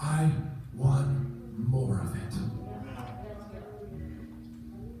 I want more of it.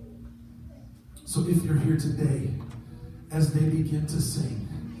 So if you're here today, as they begin to sing,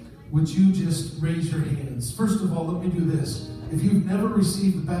 would you just raise your hands? First of all, let me do this. If you've never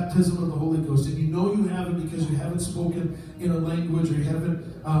received the baptism of the Holy Ghost, and you know you haven't because you haven't spoken in a language or you haven't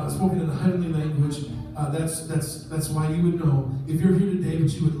spoken in a heavenly language, that's why you would know. If you're here today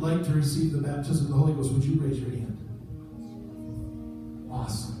but you would like to receive the baptism of the Holy Ghost, would you raise your hand?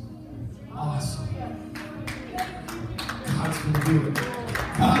 Awesome. Awesome. God's going to do it.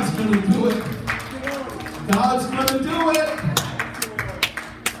 God's going to do it. God's going to do it.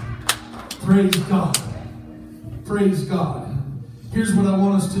 Praise God. Praise God. Here's what I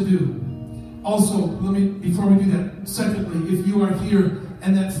want us to do. Also, before we do that, secondly, if you are here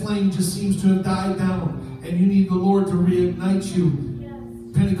and that flame just seems to have died down and you need the Lord to reignite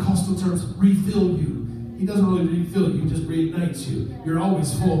you, Pentecostal terms, refill you. He doesn't really refill you, he just reignites you. You're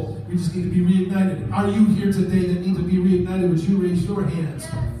always full. You just need to be reignited. Are you here today that need to be reignited? Would you raise your hands?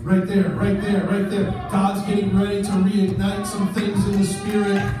 Right there, right there, right there. God's getting ready to reignite some things in the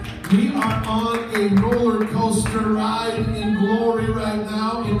Spirit. We are on a roller coaster ride in glory right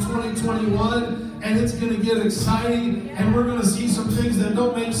now in 2021. And it's going to get exciting, and we're going to see some things that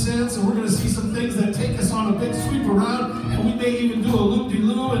don't make sense, and we're going to see some things that take us on a big sweep around, and we may even do a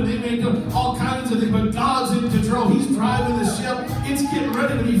loop-de-loo, and they may do all kinds of things, but God's in control. He's driving the ship. It's getting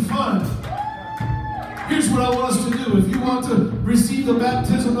ready to be fun. Here's what I want us to do. If you want to receive the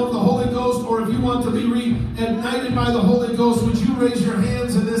baptism of the Holy Ghost, or if you want to be reignited by the Holy Ghost, would you raise your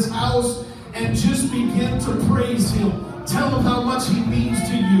hands in this house and just begin to praise Him? Tell Him how much He means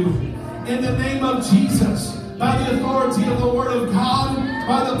to you. In the name of Jesus, by the authority of the Word of God,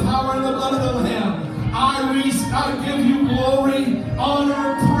 by the power and the blood of the Lamb, I give you glory,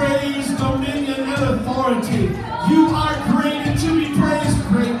 honor, praise, dominion, and authority.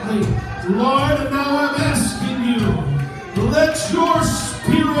 Let your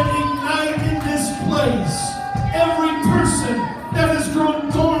Spirit ignite in this place. Every person that has grown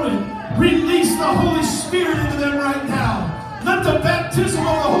dormant, release the Holy Spirit into them right now. Let the baptism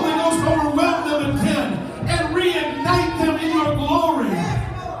of the Holy Ghost overwhelm them again and reignite them in your glory.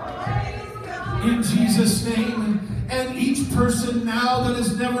 In Jesus' name. And each person now that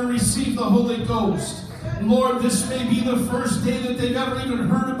has never received the Holy Ghost, Lord, this may be the first day that they've ever even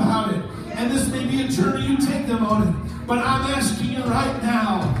heard about it. And this may be a journey you take them on it. But I'm asking you right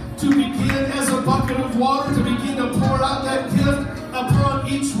now to begin as a bucket of water, to begin to pour out that gift upon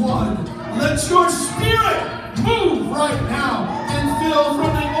each one. Let your Spirit move right now and fill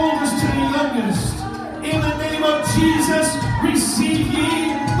from the oldest to the youngest. In the name of Jesus, receive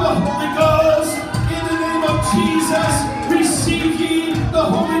ye the Holy Ghost. In the name of Jesus, receive ye the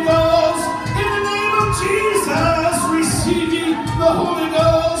Holy Ghost. In the name of Jesus, receive ye the Holy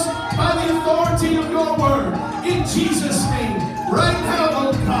Ghost by the authority of your word. In Jesus' name, right now,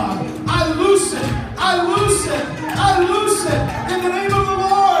 oh God, I loose it, I loose it, I loose it. In the name of the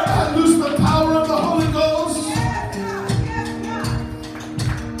Lord, I loose the power of the Holy Ghost.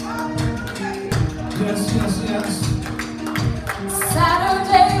 Yes, yes, yes.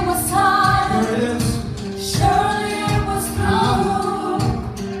 Saturday was time. There it is. Surely it was through.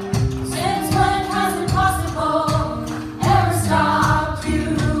 Since when has impossible ever stopped you?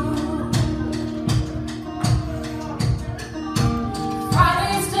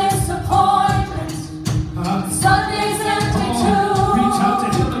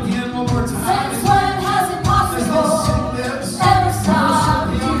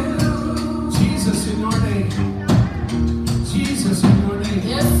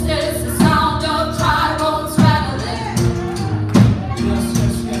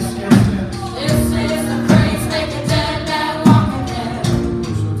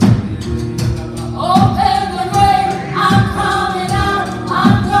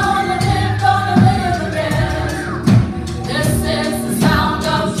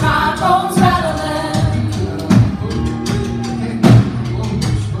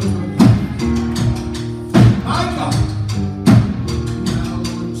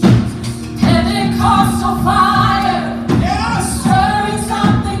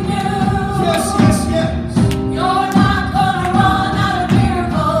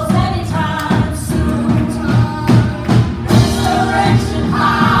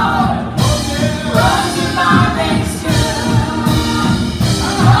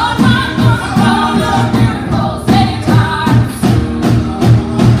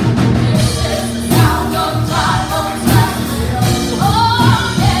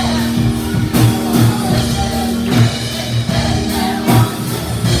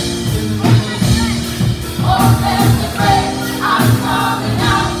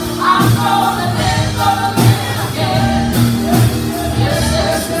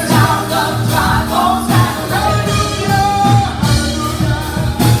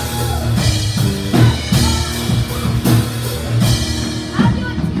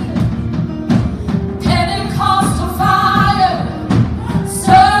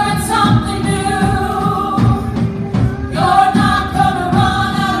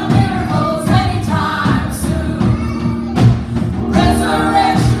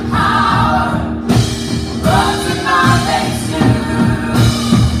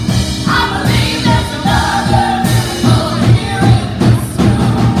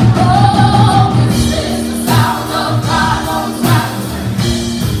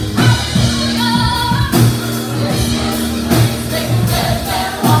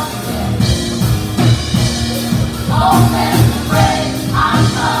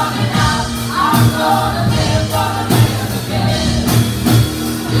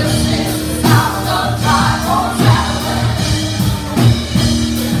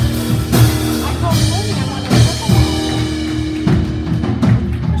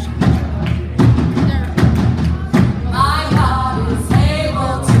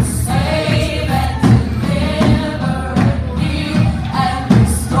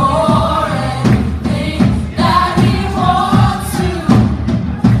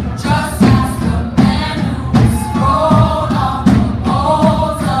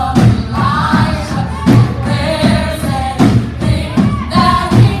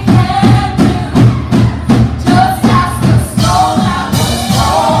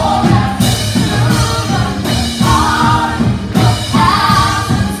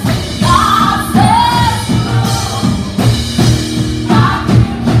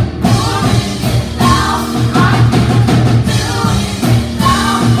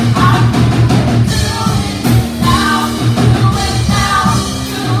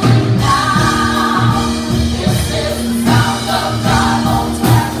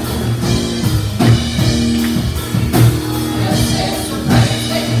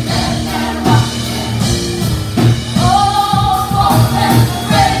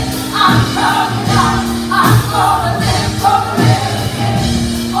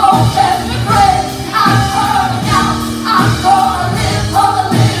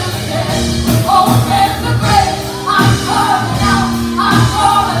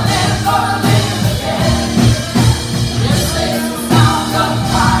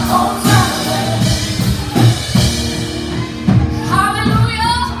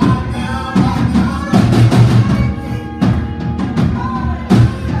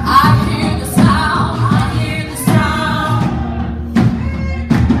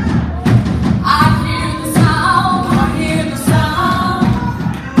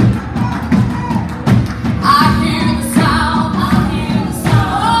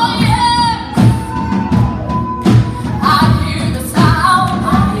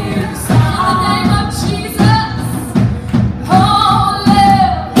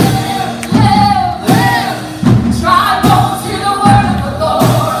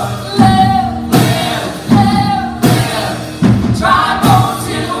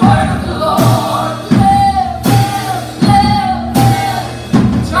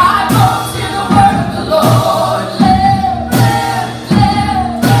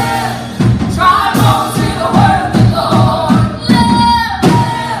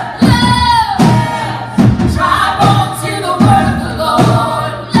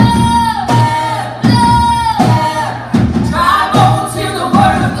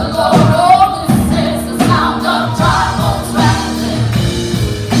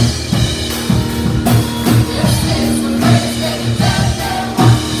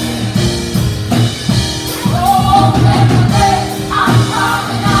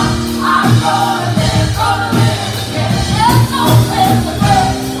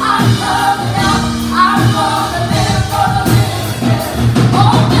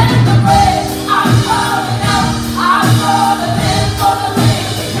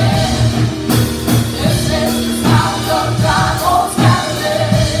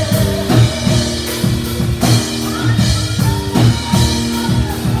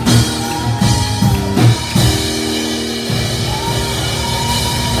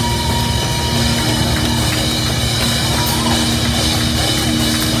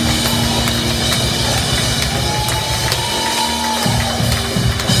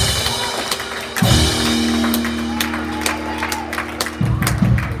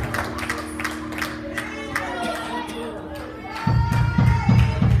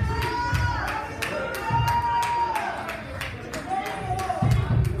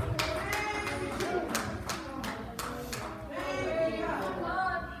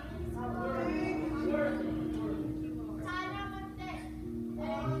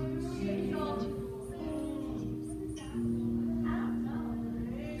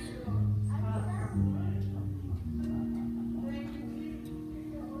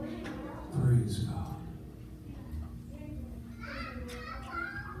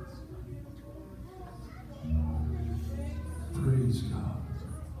 Praise God.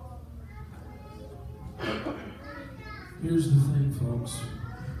 Here's the thing, folks.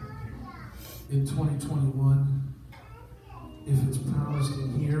 In 2021, if it's promised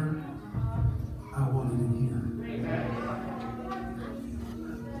in here, I want it in here.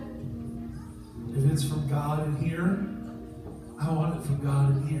 If it's from God in here, I want it from God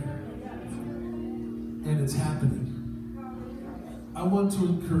in here. And it's happening. I want to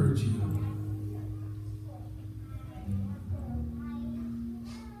encourage you.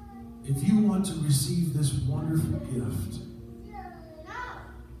 If you want to receive this wonderful gift,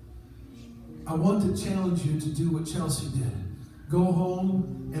 I want to challenge you to do what Chelsea did. Go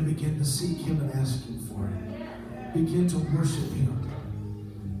home and begin to seek Him and ask Him for it. Begin to worship Him.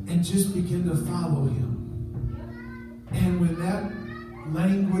 And just begin to follow Him. And when that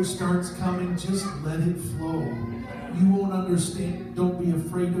language starts coming, just let it flow. You won't understand. Don't be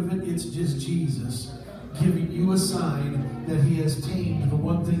afraid of it. It's just Jesus giving you a sign that He has tamed the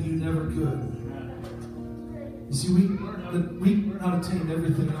one thing you never could. You see, we know how to tame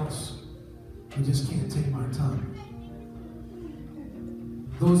everything else. We just can't tame our tongue.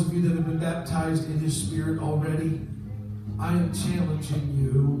 Those of you that have been baptized in His Spirit already, I am challenging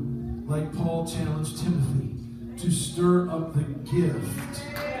you, like Paul challenged Timothy, to stir up the gift.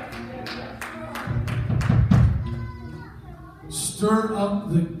 Stir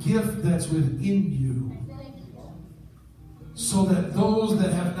up the gift that's within you, so that those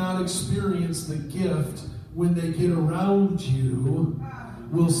that have not experienced the gift, when they get around you,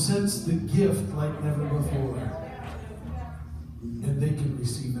 will sense the gift like never before. And they can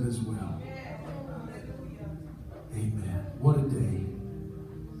receive it as well. Amen. What a day.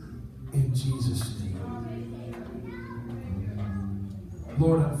 In Jesus' name.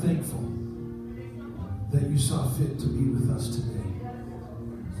 Lord, I'm thankful that you saw fit to be with us today.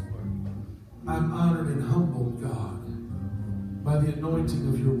 I'm honored and humbled, God, by the anointing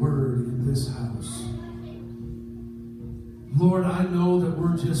of your word in this house. Lord, I know that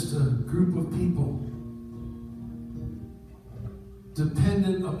we're just a group of people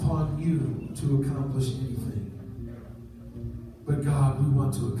dependent upon you to accomplish anything. But God, we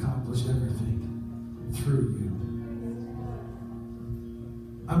want to accomplish everything through you.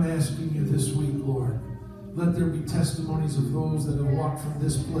 I'm asking you this week, Lord, let there be testimonies of those that have walked from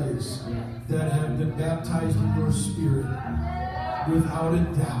this place that have been baptized in your Spirit without a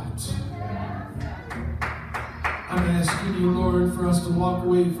doubt. I'm asking you, Lord, for us to walk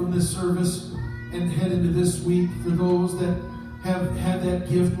away from this service and head into this week for those that have had that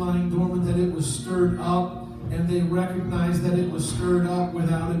gift lying dormant, that it was stirred up, and they recognize that it was stirred up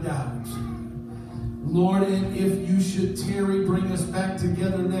without a doubt. Lord, and if you should tarry, bring us back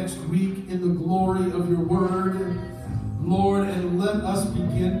together next week in the glory of your word, Lord, and let us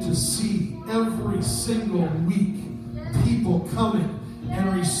begin to see every single week people coming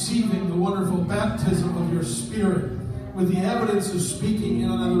and receiving the wonderful baptism of your Spirit with the evidence of speaking in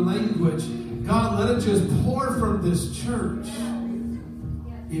another language. God, let it just pour from this church.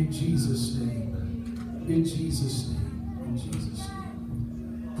 In Jesus' name. In Jesus' name. In Jesus'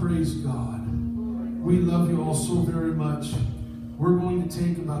 name. Praise God. We love you all so very much. We're going to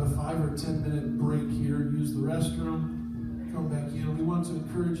take about a 5 or 10 minute break here, use the restroom, come back in. We want to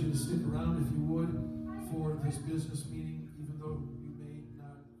encourage you to stick around if you would for this business meeting, even though